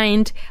that in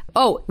mind.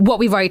 Oh, what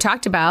we've already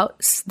talked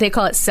about, they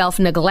call it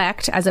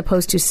self-neglect as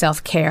opposed to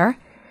self-care.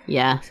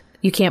 Yeah.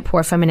 You can't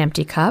pour from an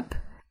empty cup.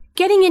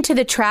 Getting into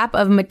the trap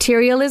of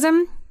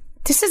materialism.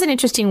 This is an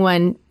interesting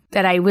one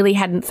that I really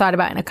hadn't thought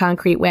about in a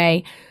concrete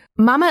way.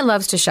 Mama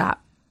loves to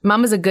shop.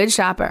 Mama's a good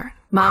shopper.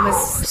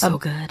 Mama's so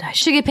good. I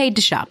should get paid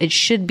to shop. It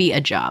should be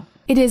a job.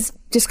 It is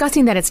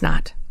disgusting that it's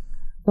not.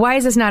 Why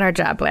is this not our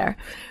job, Blair?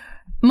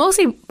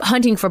 Mostly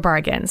hunting for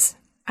bargains.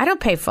 I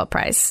don't pay full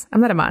price. I'm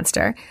not a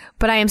monster,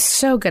 but I am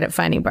so good at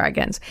finding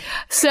bargains.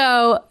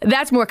 So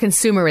that's more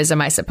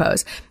consumerism, I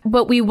suppose.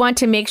 But we want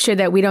to make sure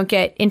that we don't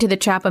get into the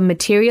trap of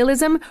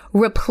materialism,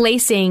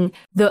 replacing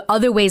the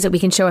other ways that we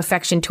can show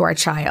affection to our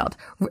child.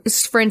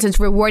 For instance,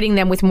 rewarding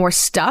them with more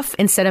stuff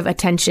instead of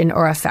attention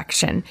or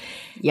affection.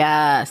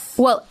 Yes.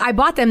 Well, I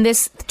bought them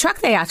this truck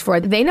they asked for.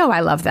 They know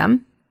I love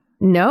them.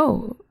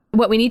 No.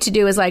 What we need to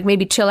do is like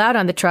maybe chill out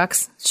on the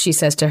trucks, she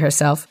says to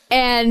herself,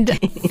 and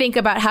think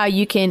about how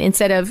you can,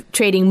 instead of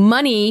trading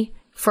money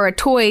for a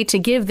toy to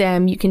give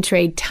them, you can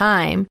trade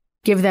time.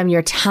 Give them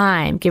your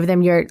time. Give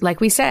them your, like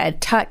we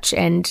said, touch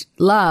and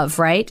love,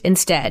 right?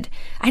 Instead.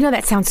 I know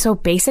that sounds so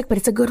basic, but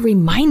it's a good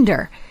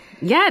reminder.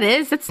 Yeah, it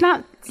is. It's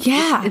not.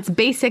 Yeah. It's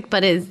basic,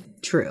 but it's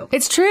true.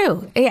 It's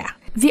true. Yeah.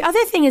 The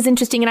other thing is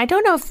interesting, and I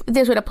don't know if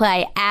this would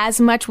apply as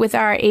much with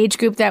our age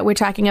group that we're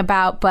talking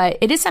about, but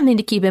it is something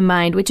to keep in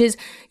mind, which is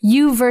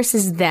you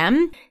versus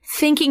them,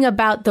 thinking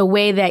about the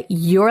way that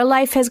your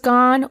life has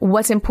gone,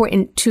 what's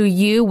important to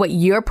you, what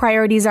your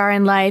priorities are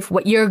in life,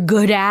 what you're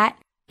good at,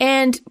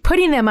 and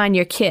putting them on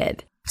your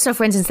kid. So,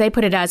 for instance, they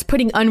put it as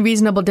putting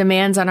unreasonable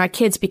demands on our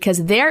kids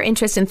because their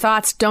interests and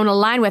thoughts don't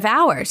align with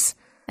ours.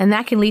 And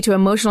that can lead to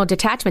emotional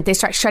detachment. They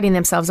start shutting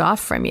themselves off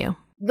from you.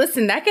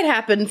 Listen, that could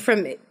happen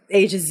from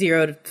ages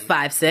 0 to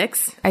 5,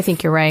 6. I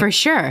think you're right. For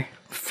sure.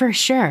 For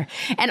sure.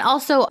 And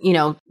also, you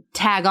know,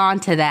 tag on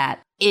to that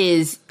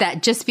is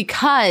that just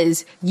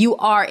because you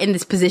are in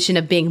this position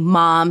of being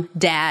mom,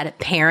 dad,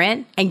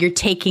 parent, and you're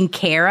taking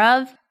care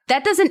of,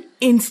 that doesn't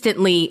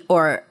instantly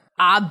or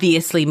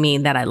obviously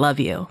mean that I love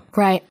you.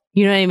 Right.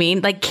 You know what I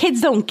mean? Like,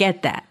 kids don't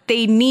get that.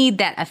 They need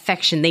that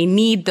affection. They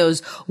need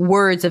those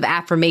words of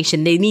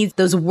affirmation. They need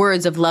those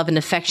words of love and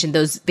affection,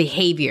 those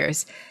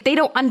behaviors. They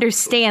don't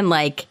understand,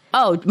 like,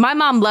 oh, my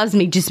mom loves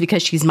me just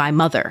because she's my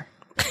mother.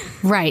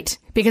 Right.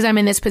 Because I'm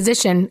in this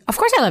position. Of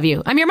course I love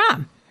you. I'm your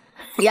mom.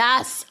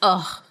 Yes.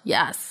 Oh,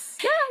 yes.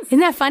 Yes. Isn't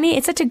that funny?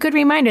 It's such a good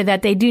reminder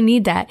that they do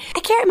need that. I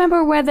can't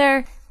remember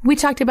whether we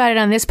talked about it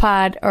on this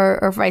pod or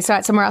if I saw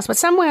it somewhere else, but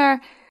somewhere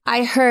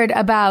I heard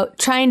about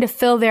trying to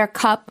fill their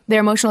cup,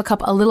 their emotional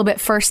cup, a little bit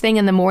first thing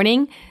in the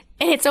morning.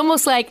 And it's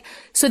almost like,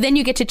 so then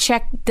you get to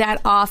check that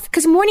off.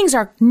 Because mornings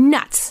are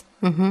nuts.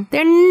 Mm-hmm.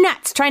 They're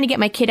nuts trying to get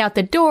my kid out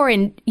the door.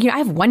 And, you know, I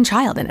have one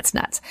child and it's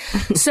nuts.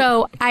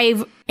 So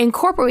I've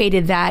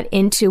incorporated that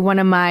into one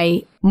of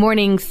my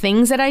morning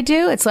things that I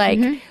do. It's like,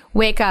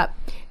 wake up,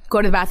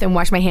 go to the bathroom,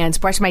 wash my hands,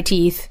 brush my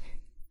teeth,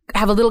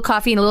 have a little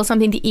coffee and a little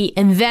something to eat,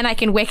 and then I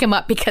can wake him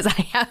up because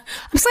I'm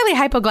slightly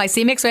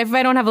hypoglycemic. So if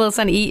I don't have a little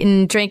something to eat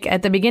and drink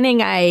at the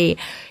beginning, I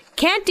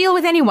can't deal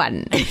with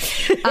anyone.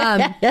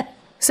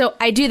 So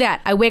I do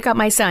that. I wake up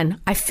my son.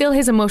 I fill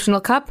his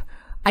emotional cup.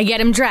 I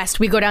get him dressed.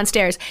 We go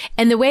downstairs.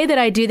 And the way that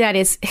I do that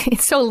is,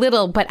 it's so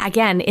little, but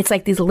again, it's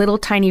like these little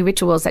tiny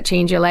rituals that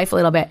change your life a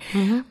little bit.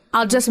 Mm-hmm.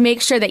 I'll just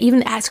make sure that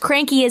even as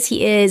cranky as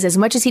he is, as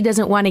much as he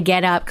doesn't want to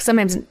get up, 'cause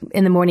sometimes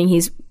in the morning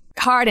he's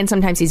hard and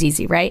sometimes he's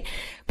easy, right?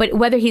 But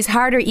whether he's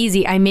hard or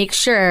easy, I make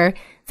sure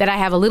that I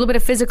have a little bit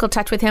of physical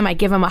touch with him. I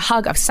give him a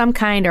hug of some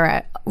kind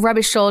or rub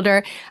his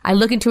shoulder. I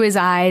look into his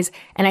eyes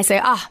and I say,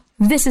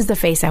 this is the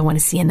face I want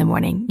to see in the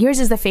morning. Yours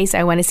is the face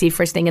I want to see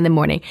first thing in the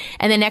morning.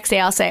 And the next day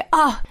I'll say,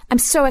 I'm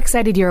so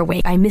excited you're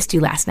awake. I missed you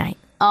last night.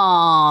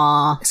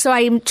 Aww. So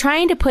I'm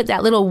trying to put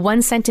that little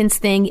one sentence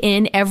thing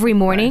in every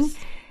morning.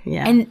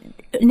 Yeah. And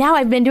now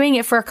I've been doing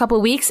it for a couple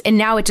of weeks and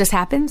now it just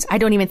happens. I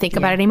don't even think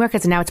about it anymore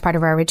because now it's part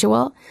of our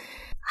ritual.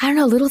 I don't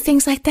know, little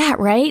things like that,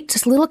 right?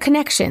 Just little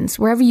connections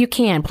wherever you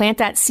can. Plant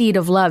that seed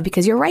of love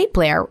because you're right,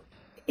 Blair.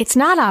 It's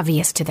not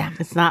obvious to them.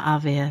 It's not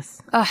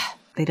obvious.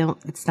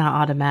 It's not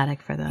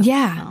automatic for them.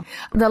 Yeah.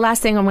 No. The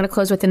last thing I'm going to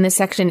close with in this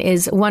section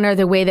is one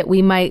other way that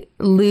we might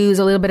lose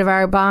a little bit of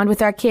our bond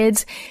with our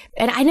kids.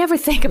 And I never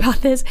think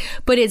about this,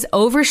 but it's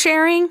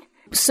oversharing.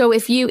 So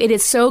it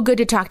is so good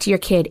to talk to your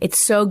kid. It's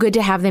so good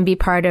to have them be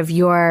part of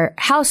your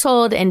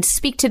household and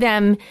speak to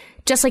them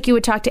just like you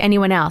would talk to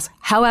anyone else.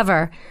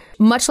 However,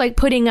 much like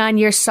putting on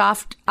your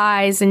soft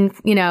eyes and,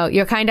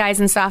 your kind eyes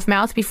and soft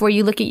mouth before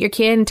you look at your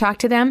kid and talk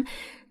to them,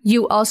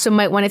 you also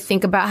might want to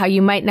think about how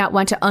you might not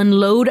want to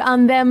unload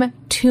on them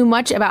too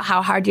much about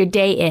how hard your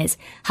day is,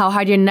 how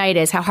hard your night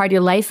is, how hard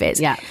your life is.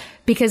 Yeah.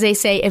 Because they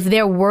say if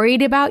they're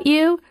worried about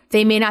you,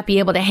 they may not be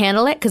able to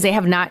handle it because they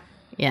have not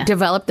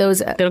developed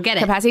those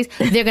capacities.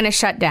 They're going to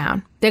shut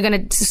down. They're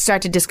going to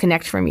start to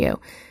disconnect from you.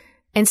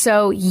 And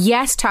so,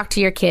 yes, talk to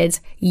your kids.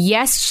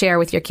 Yes, share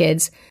with your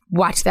kids.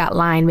 Watch that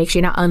line. Make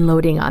sure you're not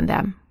unloading on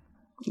them.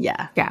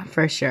 Yeah. Yeah.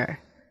 For sure.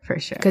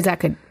 Because that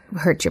could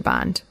hurt your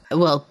bond.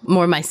 Well,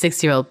 more my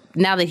 6-year-old,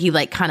 now that he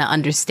kind of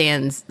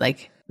understands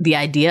the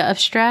idea of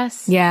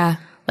stress. Yeah.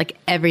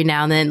 Every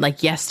now and then,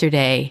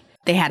 yesterday,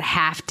 they had a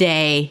half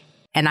day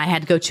and I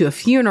had to go to a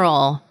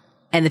funeral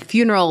and the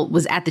funeral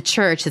was at the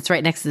church that's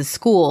right next to the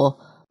school.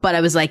 But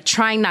I was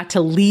trying not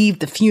to leave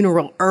the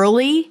funeral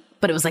early,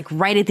 but it was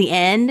right at the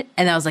end.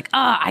 And I was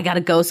I got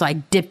to go. So I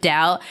dipped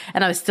out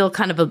and I was still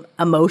kind of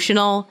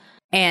emotional.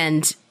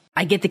 And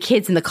I get the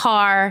kids in the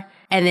car.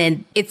 And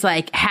then it's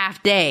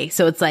half day.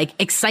 So it's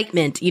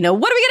excitement, what are we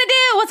going to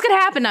do? What's going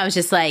to happen? I was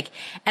just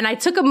and I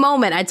took a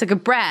moment, I took a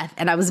breath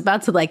and I was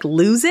about to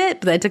lose it.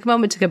 But I took a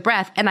moment, took a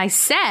breath. And I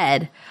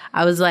said,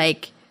 I was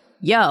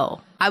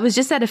yo, I was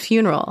just at a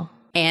funeral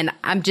and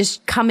I'm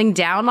just coming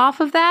down off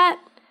of that.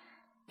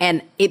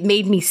 And it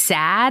made me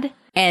sad.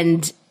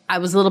 And I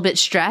was a little bit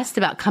stressed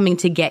about coming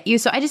to get you.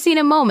 So I just need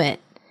a moment.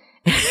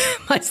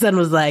 My son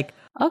was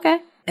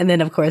okay. And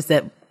then of course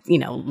that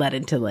led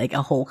into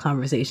a whole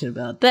conversation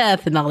about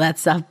death and all that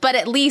stuff. But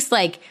at least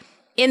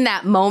in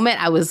that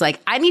moment, I was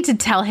I need to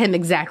tell him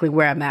exactly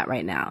where I'm at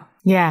right now.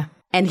 Yeah.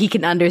 And he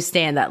can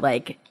understand that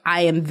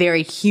I am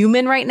very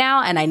human right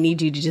now. And I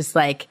need you to just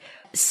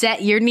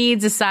set your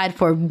needs aside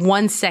for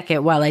 1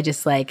 second while I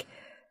just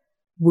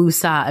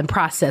woosah and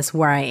process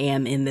where I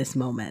am in this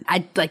moment. I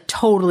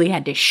totally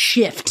had to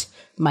shift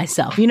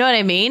myself. You know what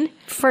I mean?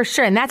 For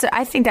sure. And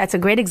I think that's a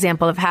great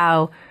example of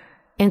how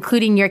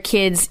including your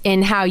kids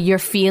in how you're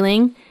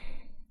feeling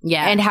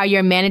and how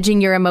you're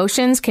managing your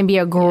emotions can be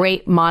a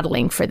great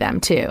modeling for them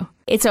too.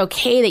 It's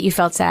okay that you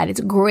felt sad. It's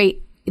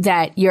great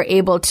that you're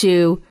able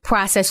to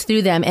process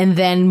through them and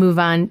then move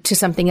on to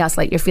something else,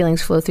 your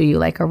feelings flow through you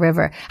like a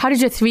river. How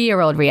did your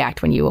 3-year-old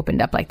react when you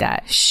opened up like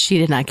that? She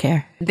did not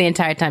care. The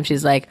entire time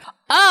she's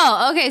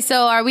oh, okay,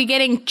 so are we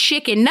getting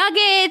chicken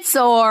nuggets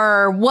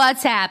or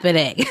what's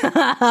happening?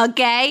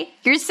 Okay,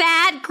 you're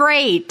sad?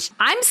 Great.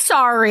 I'm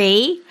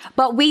sorry,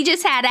 but we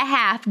just had a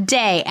half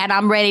day and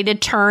I'm ready to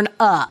turn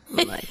up.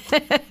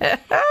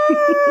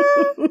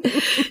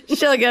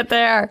 She'll get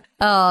there.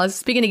 Oh,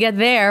 speaking of get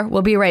there,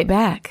 we'll be right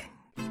back.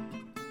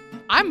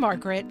 I'm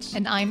Margaret.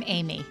 And I'm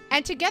Amy.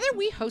 And together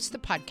we host the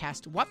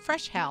podcast, What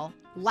Fresh Hell?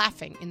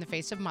 Laughing in the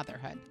Face of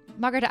Motherhood.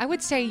 Margaret, I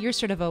would say you're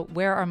sort of a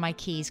where are my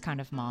keys kind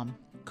of mom.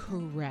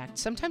 Correct.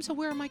 Sometimes a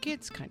where are my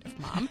kids kind of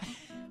mom.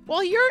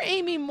 Well, you're,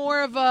 Amy,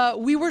 more of a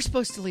we were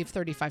supposed to leave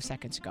 35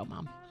 seconds ago,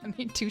 mom. I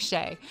mean, touche.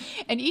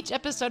 In each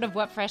episode of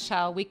What Fresh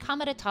Hell, we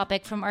come at a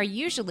topic from our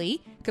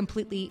usually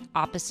completely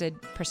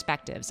opposite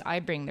perspectives.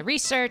 I bring the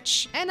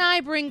research. And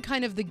I bring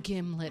kind of the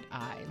gimlet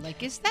eye.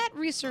 Is that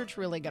research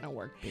really going to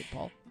work,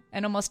 people?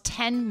 And almost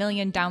 10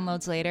 million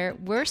downloads later,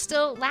 we're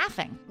still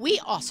laughing. We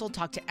also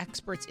talk to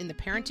experts in the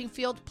parenting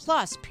field,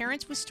 plus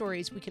parents with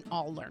stories we can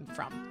all learn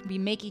from. We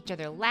make each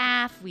other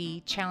laugh, we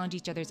challenge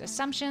each other's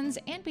assumptions,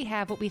 and we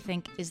have what we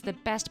think is the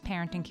best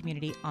parenting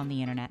community on the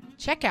internet.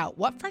 Check out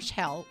What Fresh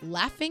Hell,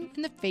 Laughing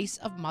in the Face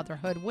of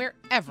Motherhood,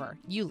 wherever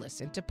you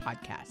listen to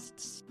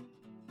podcasts.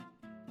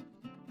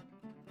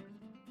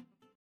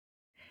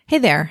 Hey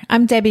there,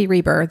 I'm Debbie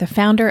Reber, the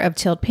founder of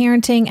Tilt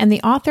Parenting and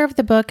the author of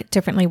the book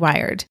Differently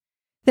Wired.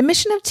 The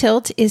mission of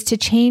Tilt is to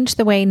change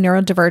the way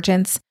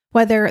neurodivergence,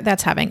 Whether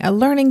that's having a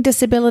learning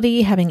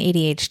disability, having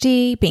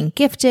ADHD, being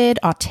gifted,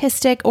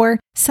 autistic, or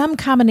some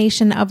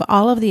combination of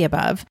all of the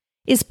above,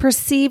 is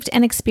perceived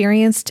and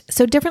experienced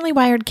so differently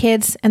wired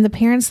kids and the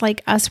parents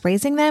like us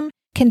raising them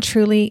can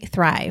truly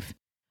thrive.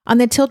 On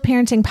the Tilt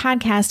Parenting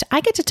podcast, I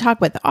get to talk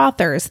with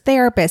authors,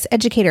 therapists,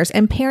 educators,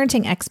 and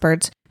parenting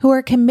experts who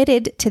are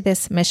committed to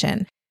this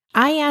mission.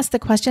 I ask the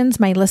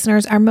questions my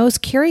listeners are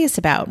most curious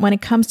about when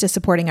it comes to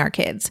supporting our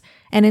kids.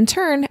 And in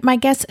turn, my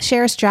guests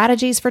share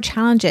strategies for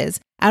challenges,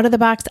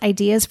 out-of-the-box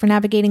ideas for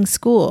navigating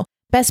school,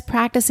 best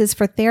practices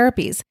for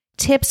therapies,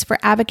 tips for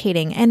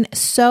advocating, and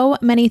so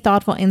many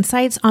thoughtful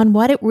insights on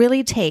what it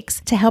really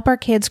takes to help our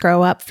kids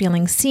grow up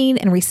feeling seen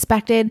and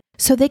respected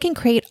so they can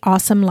create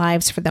awesome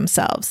lives for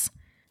themselves.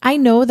 I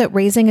know that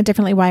raising a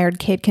differently wired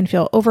kid can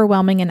feel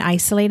overwhelming and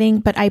isolating,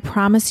 but I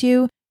promise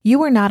you,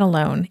 you are not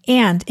alone,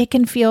 and it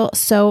can feel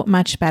so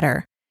much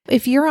better.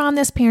 If you're on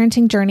this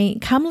parenting journey,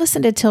 come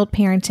listen to Tilt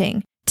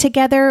Parenting.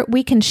 Together,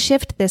 we can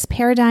shift this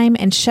paradigm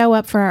and show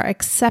up for our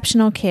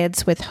exceptional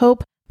kids with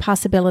hope,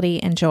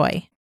 possibility, and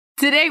joy.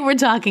 Today, we're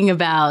talking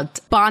about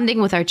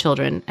bonding with our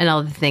children and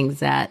all the things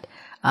that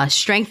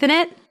strengthen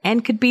it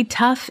and could be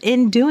tough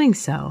in doing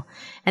so.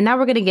 And now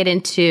we're going to get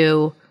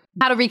into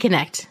how to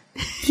reconnect.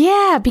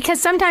 Yeah,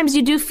 because sometimes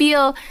you do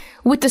feel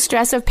with the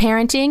stress of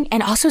parenting,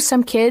 and also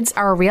some kids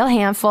are a real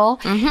handful.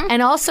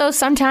 And also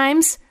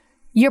sometimes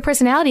your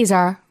personalities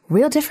are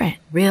real different.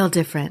 Real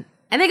different.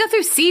 And they go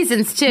through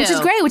seasons too. Which is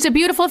great, which is a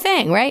beautiful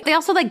thing, right? They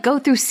also go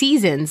through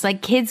seasons.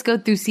 Kids go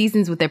through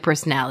seasons with their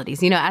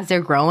personalities, as they're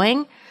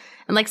growing.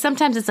 And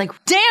sometimes it's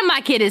damn,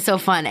 my kid is so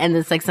fun. And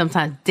it's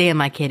sometimes, damn,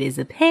 my kid is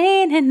a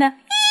pain in the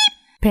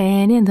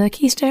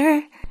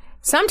keister.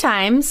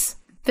 Sometimes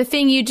the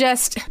thing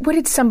what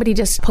did somebody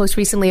just post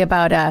recently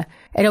about,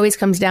 it always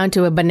comes down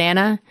to a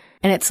banana.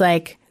 And it's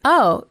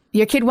oh,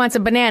 your kid wants a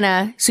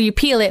banana, so you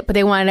peel it, but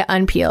they want it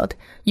unpeeled.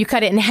 You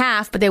cut it in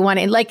half, but they want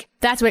it,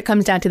 that's what it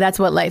comes down to. That's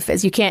what life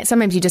is.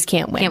 Sometimes you just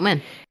can't win. Can't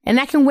win. And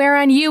that can wear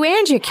on you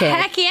and your kid.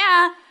 Heck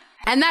yeah.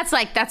 And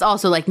that's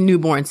also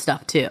newborn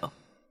stuff too.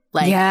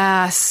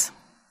 Yes.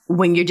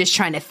 When you're just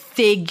trying to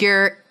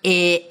figure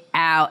it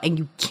out and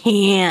you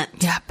can't.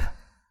 Yep.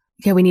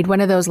 Yeah, we need one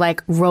of those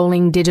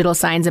rolling digital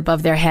signs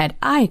above their head.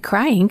 I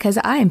crying because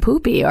I'm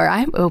poopy,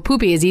 or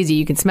poopy is easy.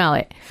 You can smell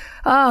it.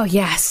 Oh,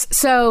 yes.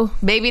 So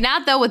maybe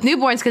not though with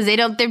newborns because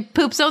their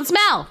poops don't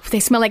smell.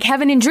 They smell like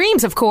heaven in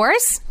dreams, of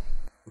course.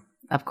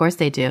 Of course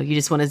they do. You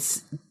just want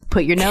to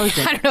put your nose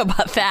in. I don't know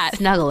about that.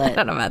 Snuggle it. I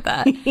don't know about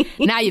that.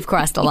 Now you've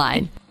crossed the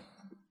line.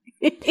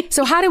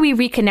 So how do we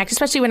reconnect,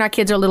 especially when our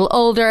kids are a little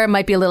older,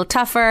 might be a little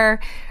tougher,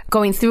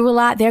 going through a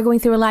lot, they're going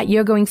through a lot,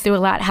 you're going through a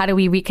lot. How do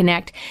we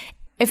reconnect?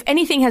 If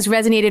anything has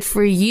resonated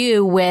for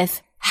you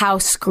with how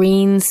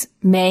screens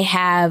may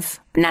have,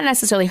 not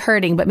necessarily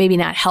hurting, but maybe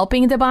not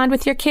helping the bond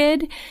with your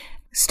kid,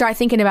 start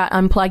thinking about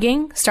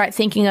unplugging, start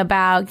thinking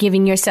about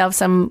giving yourself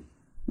some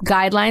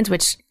guidelines,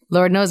 which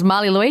Lord knows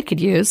Molly Lloyd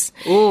could use.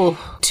 Ooh.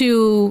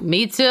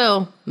 Me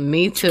too.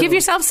 Give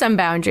yourself some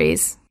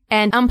boundaries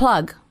and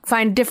unplug.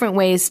 Find different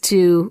ways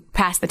to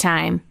pass the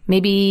time.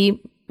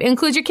 Maybe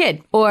include your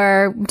kid,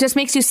 or just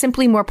makes you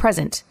simply more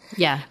present.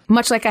 Yeah.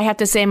 Much like I have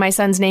to say my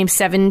son's name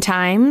 7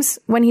 times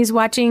when he's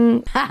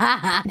watching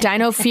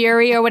Dino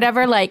Fury or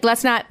whatever.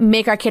 Let's not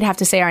make our kid have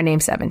to say our name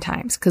 7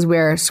 times because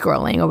we're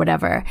scrolling or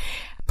whatever.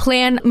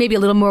 Plan maybe a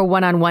little more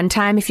one-on-one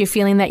time if you're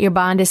feeling that your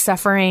bond is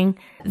suffering.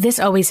 This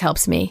always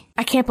helps me.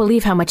 I can't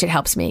believe how much it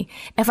helps me.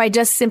 If I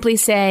just simply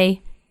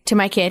say to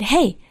my kid,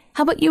 hey,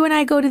 how about you and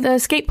I go to the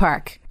skate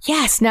park?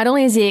 Yes, not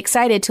only is he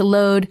excited to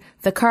load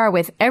the car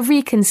with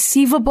every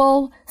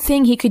conceivable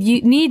thing he could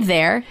need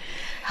there.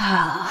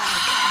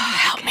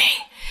 Help me.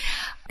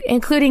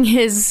 Including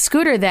his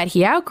scooter that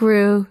he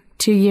outgrew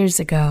 2 years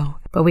ago.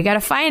 But we got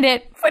to find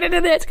it. Put it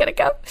in there. It's going to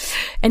go.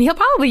 And he'll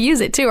probably use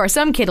it too, or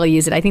some kid will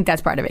use it. I think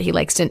that's part of it. He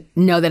likes to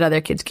know that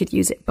other kids could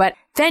use it. But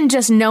then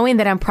just knowing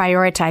that I'm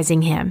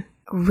prioritizing him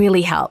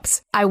really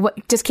helps. I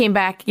just came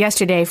back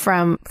yesterday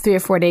from 3 or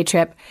 4 day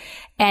trip.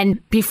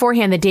 And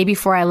beforehand, the day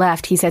before I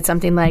left, he said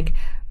something like,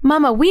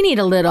 Mama, we need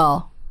a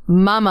little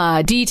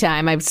Mama D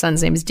time. My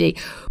son's name is D.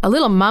 A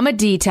little Mama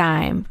D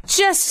time.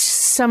 Just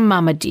some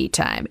Mama D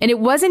time. And it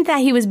wasn't that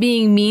he was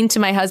being mean to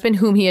my husband,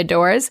 whom he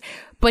adores,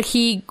 but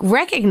he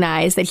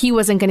recognized that he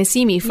wasn't going to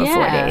see me for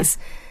 4 days.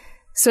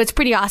 So it's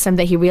pretty awesome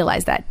that he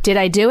realized that. Did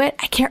I do it?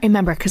 I can't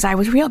remember because I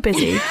was real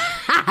busy.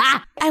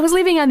 I was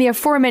leaving on the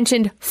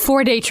aforementioned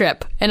 4-day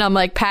trip, and I'm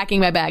packing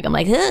my bag. I'm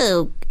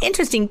oh,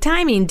 interesting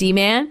timing,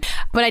 D-man.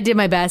 But I did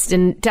my best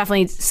and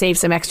definitely saved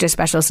some extra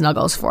special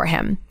snuggles for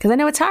him because I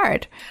know it's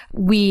hard.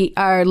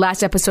 Our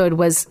last episode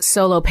was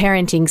solo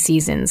parenting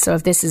season. So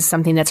if this is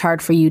something that's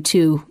hard for you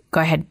too,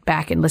 go ahead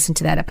back and listen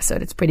to that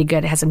episode. It's pretty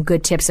good. It has some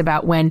good tips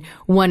about when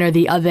one or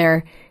the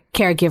other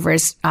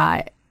caregivers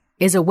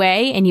is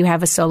away and you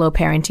have a solo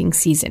parenting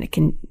season.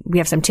 We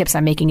have some tips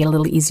on making it a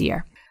little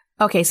easier.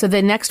 Okay, so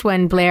the next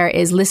one, Blair,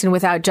 is listen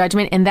without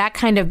judgment. And that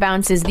kind of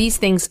bounces, these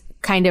things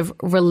kind of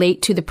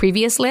relate to the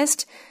previous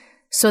list.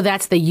 So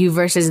that's the you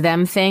versus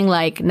them thing,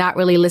 like not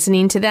really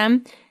listening to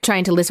them,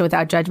 trying to listen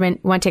without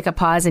judgment. Want to take a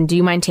pause, and do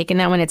you mind taking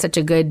that one? It's such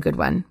a good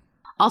one.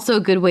 Also,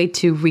 a good way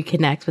to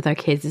reconnect with our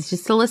kids is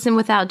just to listen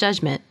without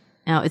judgment.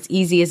 Now, it's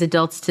easy as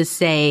adults to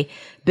say,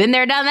 been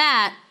there, done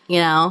that,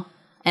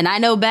 and I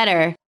know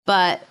better.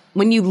 But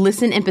when you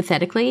listen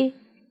empathetically,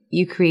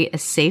 you create a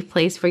safe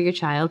place for your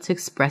child to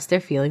express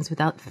their feelings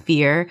without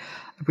fear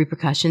of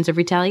repercussions of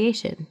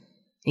retaliation.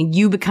 And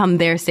you become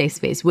their safe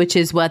space, which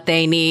is what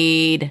they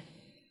need.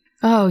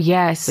 Oh,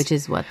 yes. Which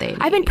is what they need.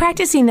 I've been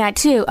practicing that,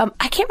 too.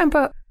 I can't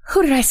remember.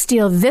 Who did I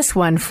steal this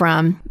one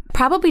from?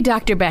 Probably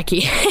Dr.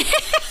 Becky.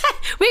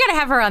 We got to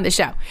have her on the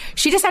show.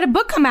 She just had a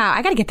book come out.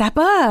 I got to get that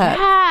book.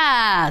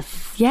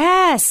 Yes.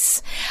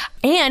 Yes.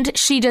 And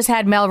she just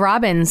had Mel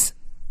Robbins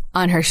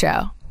on her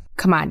show.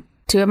 Come on.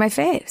 2 of my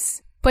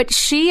faves. But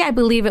she, I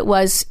believe it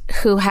was,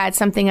 who had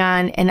something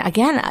on, and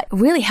again,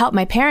 really helped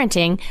my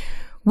parenting,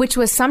 which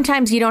was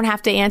sometimes you don't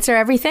have to answer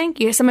everything.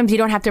 Sometimes you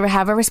don't have to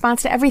have a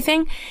response to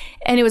everything.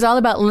 And it was all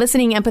about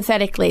listening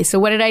empathetically. So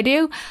what did I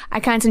do? I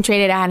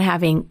concentrated on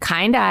having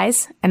kind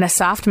eyes and a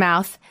soft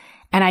mouth.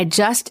 And I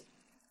just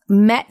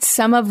met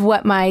some of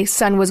what my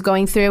son was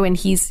going through. And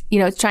he's,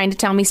 trying to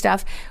tell me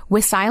stuff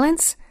with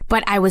silence.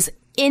 But I was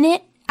in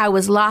it. I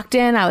was locked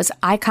in. I was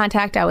eye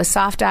contact. I was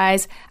soft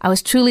eyes. I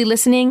was truly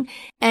listening.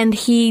 And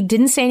he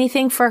didn't say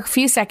anything for a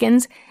few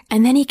seconds.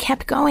 And then he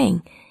kept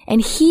going.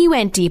 And he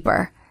went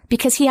deeper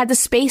because he had the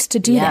space to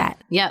do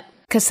that. Yep.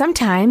 Because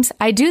sometimes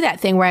I do that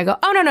thing where I go,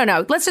 oh,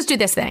 no, let's just do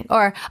this thing.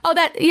 Or, oh,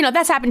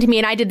 that's happened to me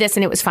and I did this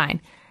and it was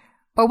fine.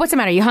 Or what's the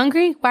matter? You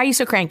hungry? Why are you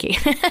so cranky?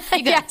 You're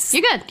good. Yes.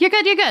 You're good. You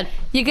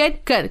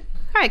good? Good.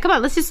 All right, come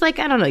on. Let's just I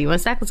don't know. You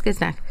want a snack? Let's get a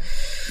snack.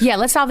 Yeah,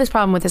 let's solve this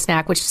problem with a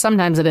snack, which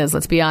sometimes it is,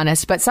 let's be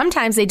honest. But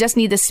sometimes they just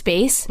need the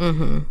space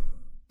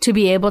to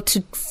be able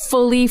to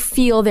fully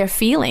feel their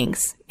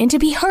feelings and to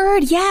be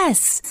heard.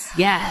 Yes.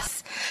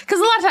 Yes. Because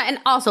a lot of time, and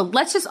also,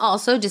 let's just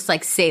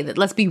say that.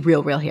 Let's be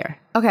real here.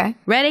 Okay.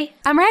 Ready?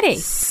 I'm ready.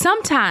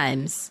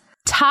 Sometimes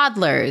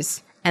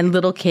toddlers and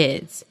little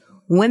kids,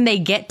 when they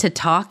get to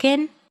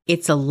talking,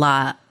 it's a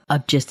lot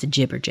of just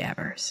jibber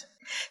jabbers.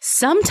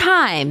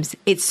 Sometimes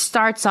it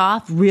starts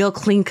off real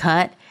clean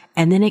cut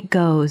and then it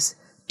goes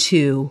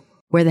to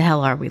where the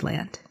hell are we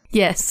land?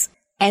 Yes.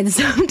 And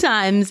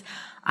sometimes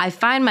I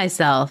find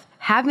myself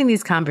having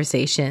these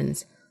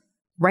conversations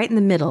right in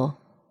the middle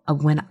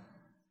of when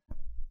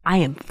I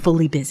am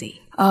fully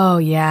busy. Oh,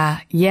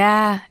 yeah.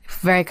 Yeah.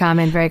 Very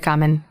common.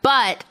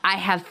 But I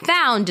have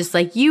found, just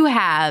like you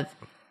have,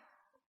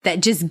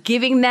 that just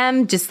giving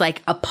them just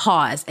a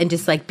pause and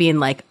just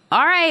being all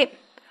right,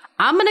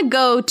 I'm going to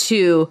go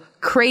to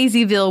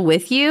Crazyville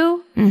with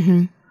you.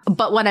 Mm-hmm.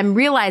 But what I'm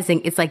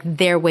realizing, it's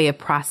their way of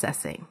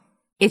processing.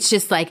 It's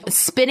just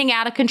spinning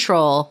out of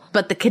control,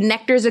 but the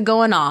connectors are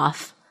going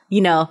off.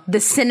 The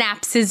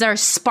synapses are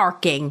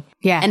sparking.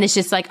 Yeah. And it's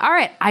just all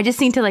right, I just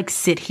need to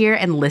sit here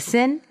and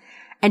listen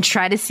and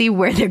try to see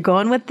where they're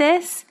going with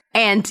this.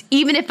 And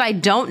even if I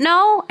don't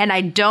know and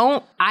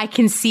I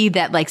can see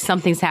that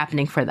something's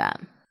happening for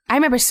them. I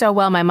remember so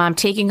well my mom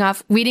taking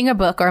off, reading a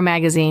book or a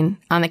magazine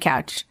on the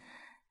couch,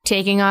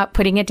 taking off,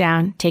 putting it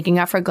down, taking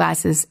off her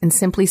glasses, and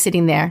simply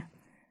sitting there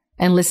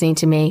and listening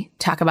to me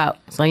talk about.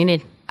 That's all you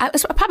need. It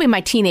was probably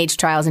my teenage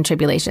trials and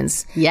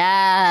tribulations.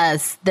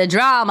 Yes, the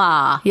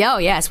drama. Oh,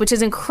 yes, which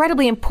is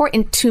incredibly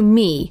important to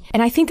me.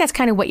 And I think that's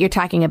kind of what you're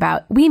talking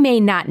about. We may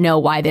not know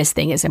why this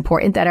thing is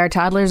important that our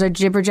toddlers are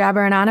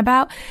jibber-jabbering on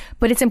about,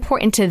 but it's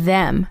important to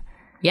them.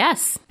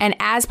 Yes. And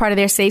as part of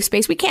their safe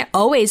space, we can't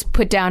always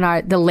put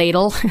down the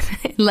ladle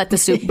and let the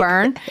soup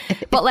burn.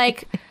 But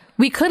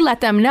we could let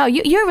them know.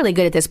 You're really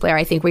good at this, Blair,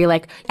 I think, where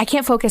you're I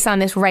can't focus on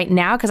this right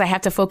now because I have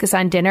to focus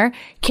on dinner.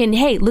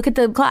 Hey, look at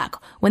the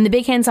clock. When the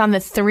big hand's on the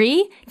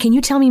 3, can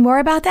you tell me more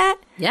about that?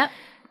 Yep.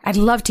 I'd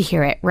love to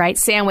hear it, right?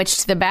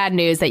 Sandwiched the bad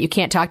news that you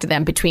can't talk to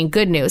them between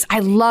good news.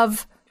 I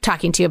love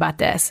talking to you about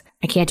this.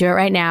 I can't do it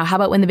right now. How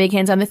about when the big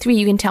hand's on the 3,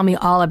 you can tell me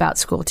all about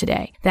school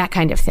today? That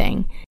kind of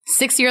thing.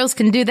 6-year-olds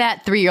can do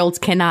that. 3-year-olds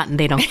cannot, and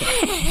they don't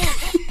care.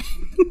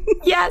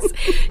 Yes.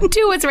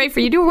 Do what's right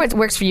for you. Do what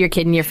works for your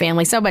kid and your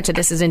family. So much of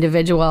this is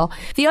individual.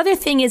 The other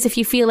thing is if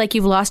you feel like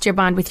you've lost your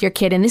bond with your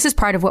kid, and this is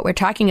part of what we're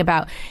talking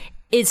about,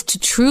 is to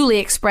truly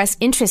express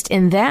interest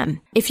in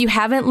them. If you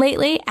haven't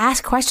lately,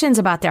 ask questions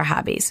about their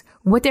hobbies,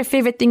 what their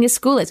favorite thing at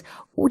school is.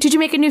 Did you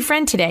make a new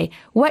friend today?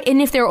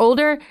 And if they're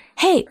older,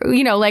 hey, what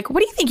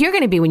do you think you're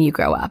going to be when you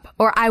grow up?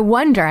 Or I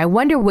wonder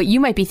what you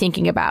might be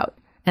thinking about.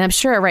 And I'm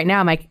sure right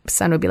now my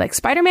son would be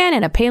Spider-Man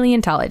and a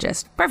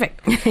paleontologist.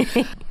 Perfect.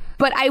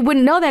 But I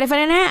wouldn't know that if I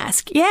didn't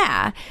ask.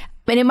 Yeah.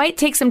 And it might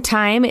take some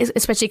time,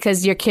 especially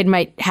because your kid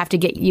might have to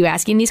get you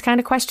asking these kind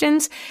of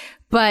questions.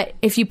 But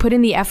if you put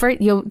in the effort,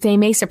 they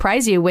may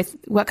surprise you with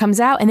what comes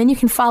out. And then you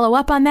can follow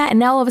up on that. And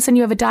now all of a sudden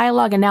you have a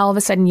dialogue. And now all of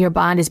a sudden your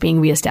bond is being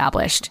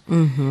reestablished.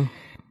 Mm-hmm.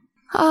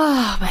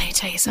 Oh, let me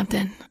tell you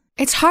something.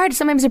 it's hard.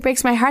 Sometimes it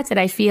breaks my heart that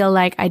I feel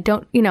like I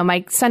don't,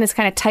 my son is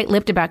kind of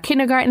tight-lipped about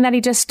kindergarten that he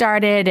just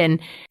started. And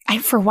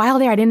for a while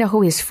there, I didn't know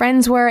who his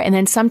friends were. And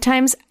then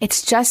sometimes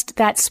it's just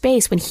that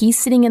space when he's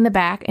sitting in the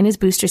back in his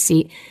booster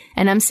seat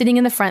and I'm sitting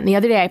in the front. And the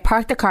other day I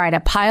parked the car, I had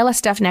a pile of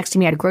stuff next to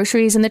me. I had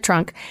groceries in the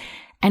trunk.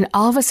 And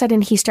all of a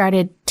sudden he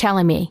started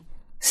telling me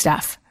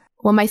stuff.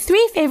 Well, my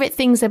 3 favorite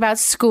things about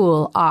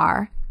school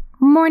are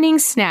morning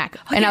snack.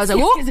 And I was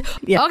like,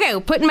 okay,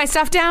 putting my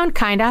stuff down,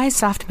 kind eyes,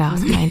 soft mouth,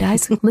 kind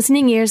eyes,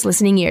 listening ears.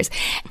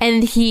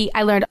 And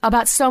I learned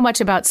about so much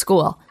about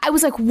school. I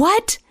was like,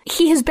 what?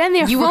 He has been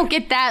there. You won't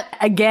get that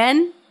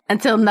again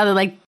until another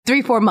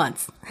 3-4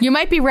 months. You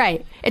might be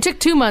right. It took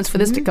 2 months for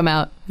this to come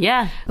out.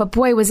 Yeah. But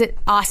boy, was it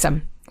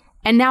awesome.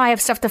 And now I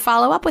have stuff to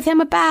follow up with him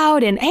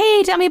about. And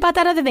hey, tell me about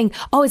that other thing.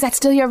 Oh, is that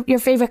still your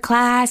favorite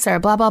class or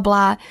blah, blah,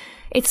 blah.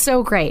 It's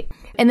so great.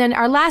 And then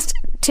our last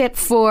tip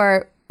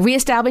for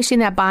reestablishing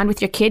that bond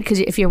with your kid, because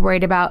if you're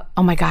worried about,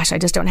 oh my gosh, I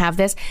just don't have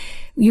this.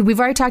 We've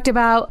already talked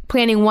about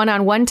planning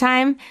one-on-one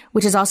time,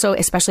 which is also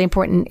especially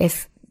important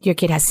if your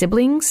kid has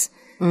siblings.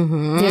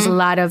 Mm-hmm. There's a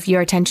lot of your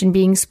attention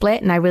being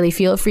split, and I really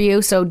feel for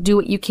you. So do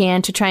what you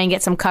can to try and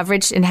get some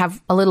coverage and have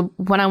a little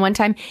one-on-one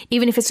time,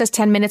 even if it's just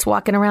 10 minutes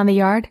walking around the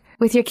yard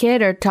with your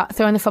kid or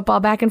throwing the football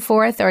back and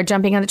forth or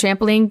jumping on the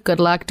trampoline. Good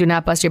luck. Do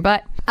not bust your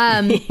butt.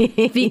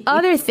 The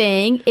other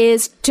thing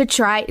is to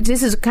try,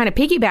 this is kind of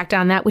piggybacked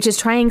on that, which is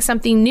trying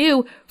something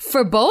new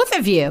for both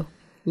of you.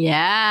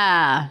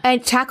 Yeah.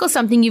 And tackle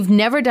something you've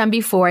never done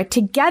before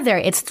together.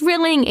 It's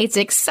thrilling. It's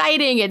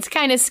exciting. It's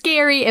kind of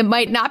scary. It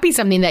might not be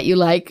something that you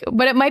like,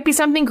 but it might be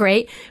something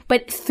great.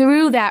 But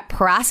through that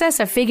process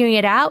of figuring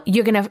it out,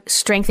 you're going to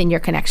strengthen your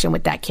connection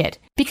with that kid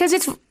because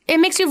it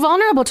makes you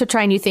vulnerable to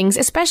try new things,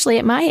 especially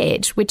at my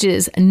age, which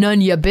is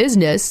none your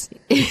business.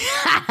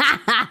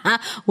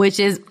 Which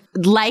is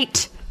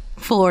light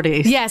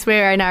 40s. Yes,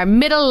 we're in our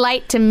middle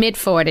light to mid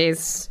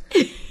 40s.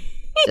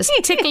 Just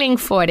tickling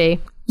 40.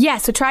 Yeah,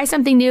 so try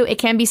something new. It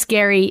can be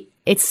scary.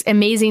 It's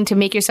amazing to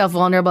make yourself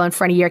vulnerable in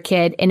front of your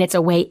kid, and it's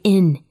a way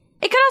in.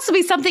 It could also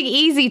be something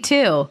easy,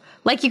 too.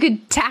 Like you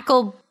could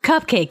tackle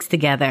cupcakes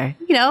together,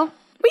 Yeah.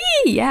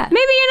 Maybe you're not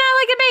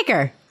a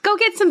baker. Go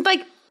get some,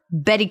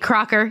 Betty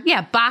Crocker.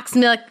 Yeah, box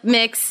milk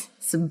mix,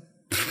 some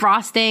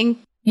frosting.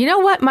 You know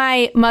what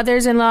my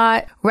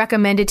mother-in-law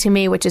recommended to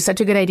me, which is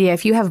such a good idea?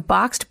 If you have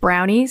boxed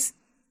brownies,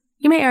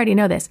 you may already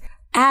know this,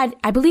 add,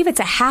 I believe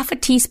it's a half a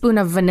teaspoon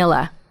of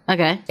vanilla.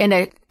 Okay.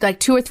 And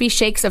 2 or 3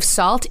 shakes of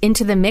salt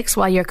into the mix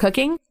while you're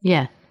cooking.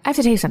 Yeah. I have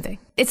to tell you something.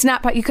 It's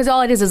not, because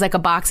all it is like a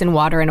box and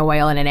water and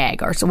oil and an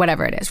egg or so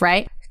whatever it is,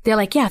 right? They're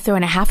like, yeah, throw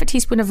in a half a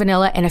teaspoon of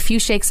vanilla and a few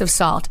shakes of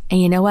salt. And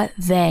you know what?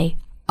 They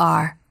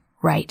are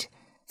right.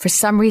 For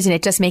some reason,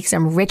 it just makes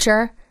them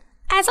richer.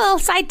 As a little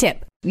side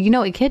tip. You know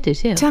what you could do,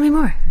 too? Tell me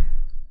more.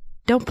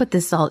 Don't put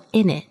the salt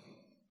in it.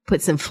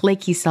 Put some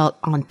flaky salt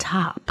on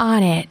top.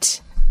 On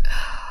it.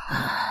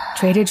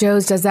 Trader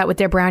Joe's does that with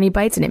their brownie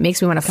bites, and it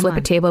makes me want to flip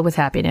a table with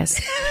happiness.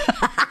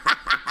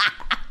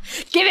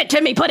 Give it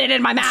to me. Put it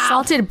in my mouth.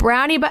 Salted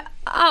brownie, but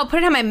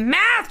put it in my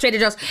mouth, Trader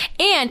Joe's.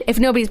 And if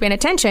nobody's paying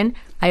attention,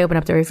 I open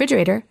up the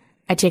refrigerator.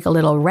 I take a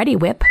little Ready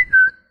Whip,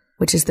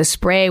 which is the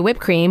spray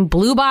whipped cream.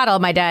 Blue bottle,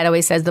 my dad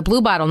always says. The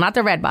blue bottle, not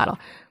the red bottle.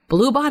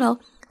 Blue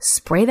bottle.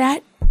 Spray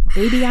that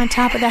baby on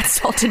top of that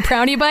salted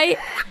brownie bite.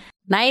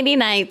 Nighty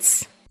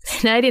nights.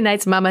 Nighty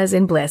nights, mama's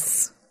in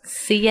bliss.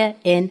 See ya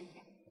in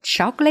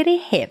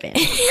chocolatey heaven.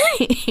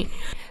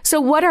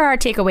 So what are our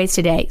takeaways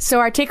today? So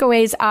our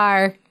takeaways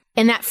are,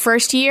 in that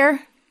first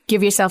year,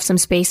 give yourself some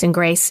space and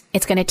grace.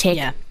 It's going to take,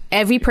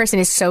 every person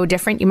is so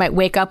different. You might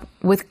wake up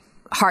with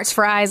hearts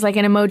for eyes like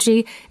an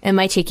emoji. It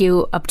might take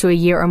you up to a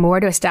year or more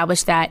to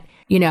establish that,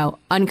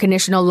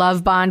 unconditional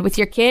love bond with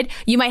your kid.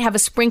 You might have a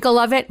sprinkle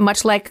of it,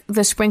 much like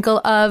the sprinkle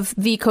of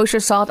the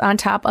kosher salt on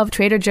top of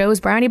Trader Joe's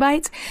brownie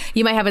bites.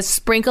 You might have a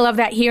sprinkle of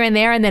that here and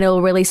there, and then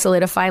it'll really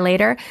solidify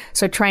later.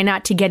 So try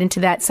not to get into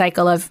that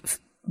cycle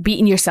of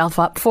beating yourself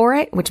up for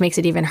it, which makes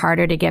it even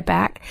harder to get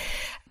back.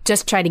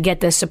 Just try to get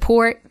the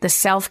support, the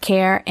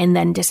self-care, and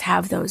then just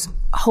have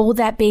hold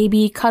that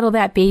baby, cuddle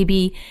that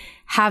baby,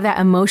 have that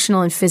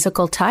emotional and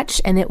physical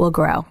touch, and it will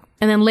grow.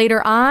 And then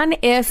later on,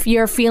 if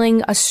you're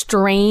feeling a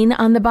strain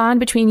on the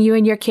bond between you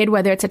and your kid,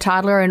 whether it's a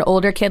toddler or an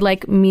older kid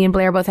like me and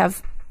Blair both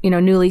have,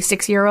 newly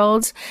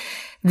 6-year-olds,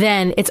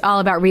 then it's all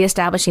about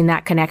reestablishing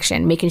that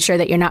connection, making sure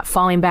that you're not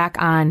falling back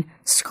on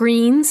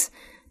screens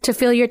to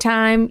fill your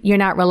time. You're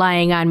not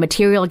relying on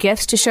material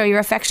gifts to show your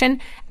affection.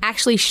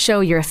 Actually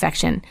show your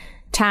affection.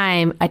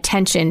 Time,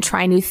 attention,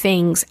 try new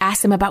things,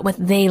 ask them about what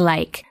they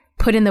like,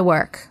 put in the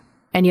work,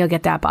 and you'll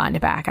get that bond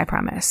back, I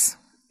promise.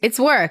 It's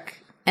work.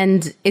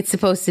 And it's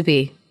supposed to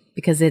be,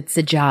 because it's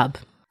a job.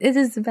 It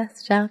is the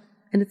best job,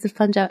 and it's a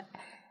fun job.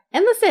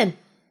 And listen,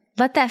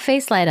 let that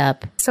face light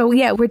up. So,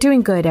 yeah, we're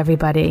doing good,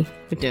 everybody.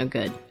 We're doing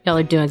good. Y'all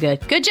are doing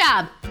good. Good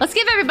job. Let's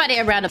give everybody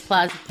a round of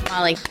applause.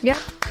 Molly. Yeah.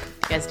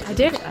 You guys do. I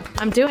did it.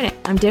 I'm doing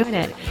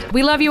it.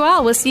 We love you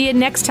all. We'll see you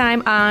next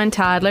time on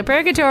Toddler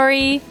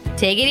Purgatory.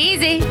 Take it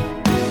easy.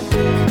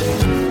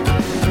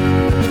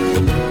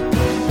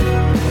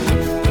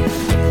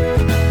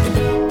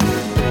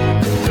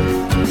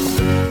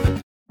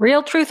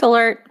 Real truth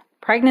alert,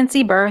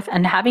 pregnancy, birth,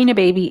 and having a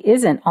baby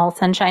isn't all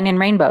sunshine and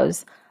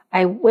rainbows.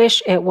 I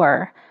wish it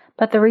were.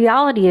 But the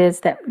reality is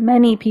that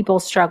many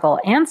people struggle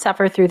and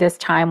suffer through this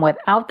time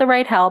without the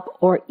right help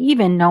or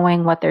even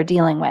knowing what they're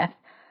dealing with.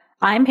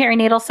 I'm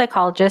perinatal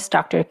psychologist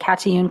Dr.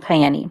 Katayun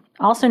Kayeni,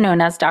 also known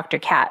as Dr.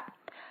 Kat.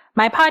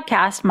 My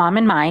podcast, Mom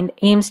and Mind,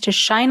 aims to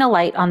shine a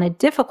light on the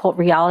difficult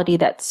reality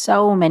that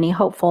so many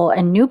hopeful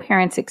and new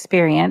parents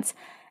experience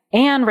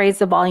and raise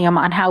the volume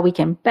on how we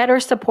can better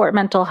support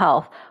mental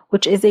health,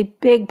 which is a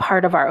big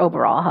part of our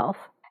overall health.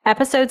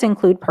 Episodes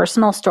include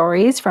personal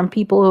stories from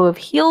people who have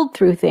healed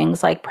through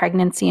things like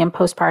pregnancy and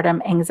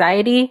postpartum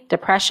anxiety,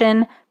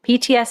 depression,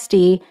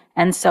 PTSD,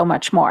 and so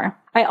much more.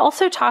 I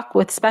also talk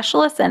with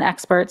specialists and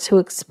experts who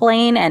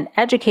explain and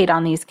educate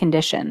on these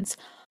conditions.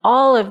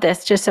 All of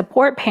this to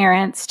support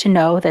parents to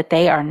know that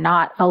they are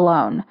not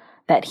alone,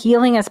 that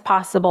healing is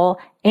possible,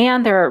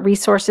 and there are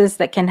resources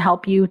that can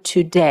help you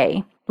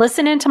today.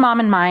 Listen into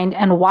Mom and Mind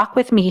and walk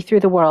with me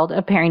through the world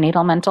of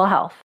perinatal mental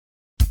health.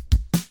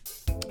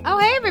 Oh,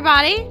 hey,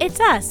 everybody.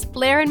 It's us,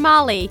 Blair and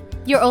Molly,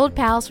 your old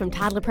pals from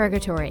Toddler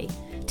Purgatory.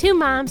 Two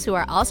moms who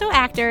are also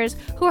actors,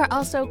 who are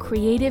also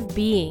creative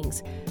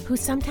beings, who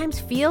sometimes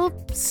feel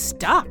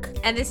stuck.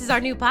 And this is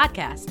our new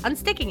podcast,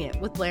 Unsticking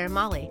It with Blair and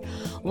Molly.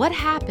 What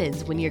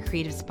happens when your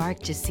creative spark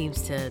just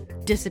seems to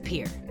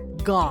disappear?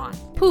 Gone.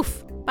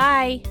 Poof.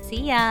 Bye.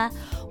 See ya.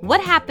 What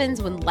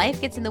happens when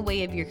life gets in the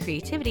way of your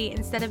creativity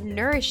instead of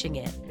nourishing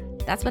it?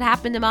 That's what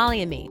happened to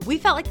Molly and me. We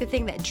felt like the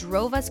thing that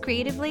drove us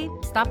creatively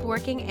stopped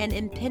working and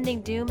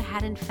impending doom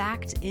had in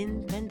fact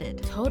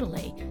impended.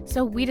 Totally.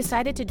 So we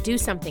decided to do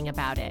something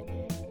about it.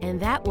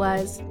 And that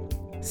was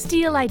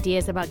steal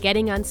ideas about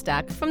getting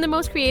unstuck from the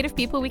most creative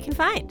people we can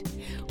find.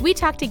 We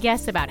talk to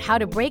guests about how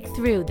to break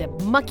through the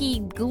mucky,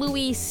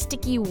 gluey,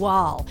 sticky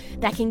wall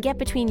that can get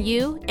between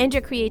you and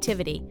your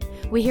creativity.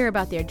 We hear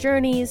about their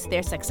journeys,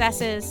 their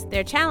successes,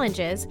 their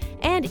challenges,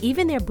 and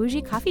even their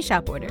bougie coffee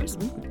shop orders.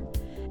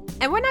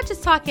 And we're not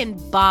just talking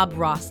Bob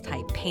Ross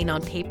type paint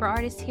on paper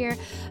artists here,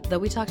 though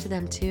we talk to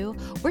them too.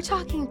 We're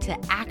talking to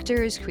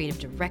actors, creative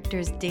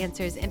directors,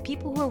 dancers, and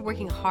people who are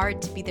working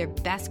hard to be their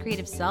best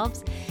creative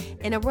selves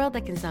in a world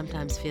that can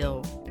sometimes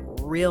feel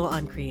real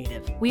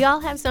uncreative. We all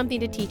have something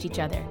to teach each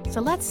other,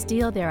 so let's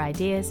steal their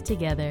ideas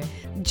together.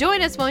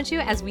 Join us, won't you,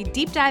 as we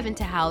deep dive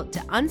into how to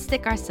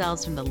unstick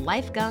ourselves from the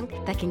life gunk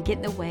that can get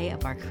in the way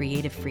of our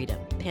creative freedom.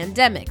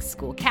 Pandemics,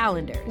 school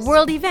calendars,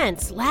 world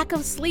events, lack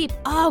of sleep.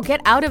 Oh,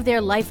 get out of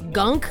their life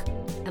gunk.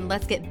 And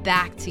let's get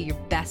back to your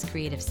best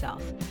creative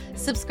self.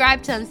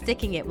 Subscribe to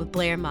Unsticking It with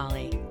Blair and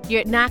Molly.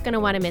 You're not going to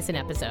want to miss an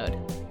episode.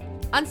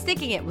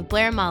 Unsticking It with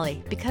Blair and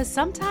Molly, because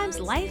sometimes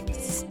life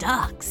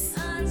sucks.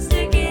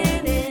 Unsticking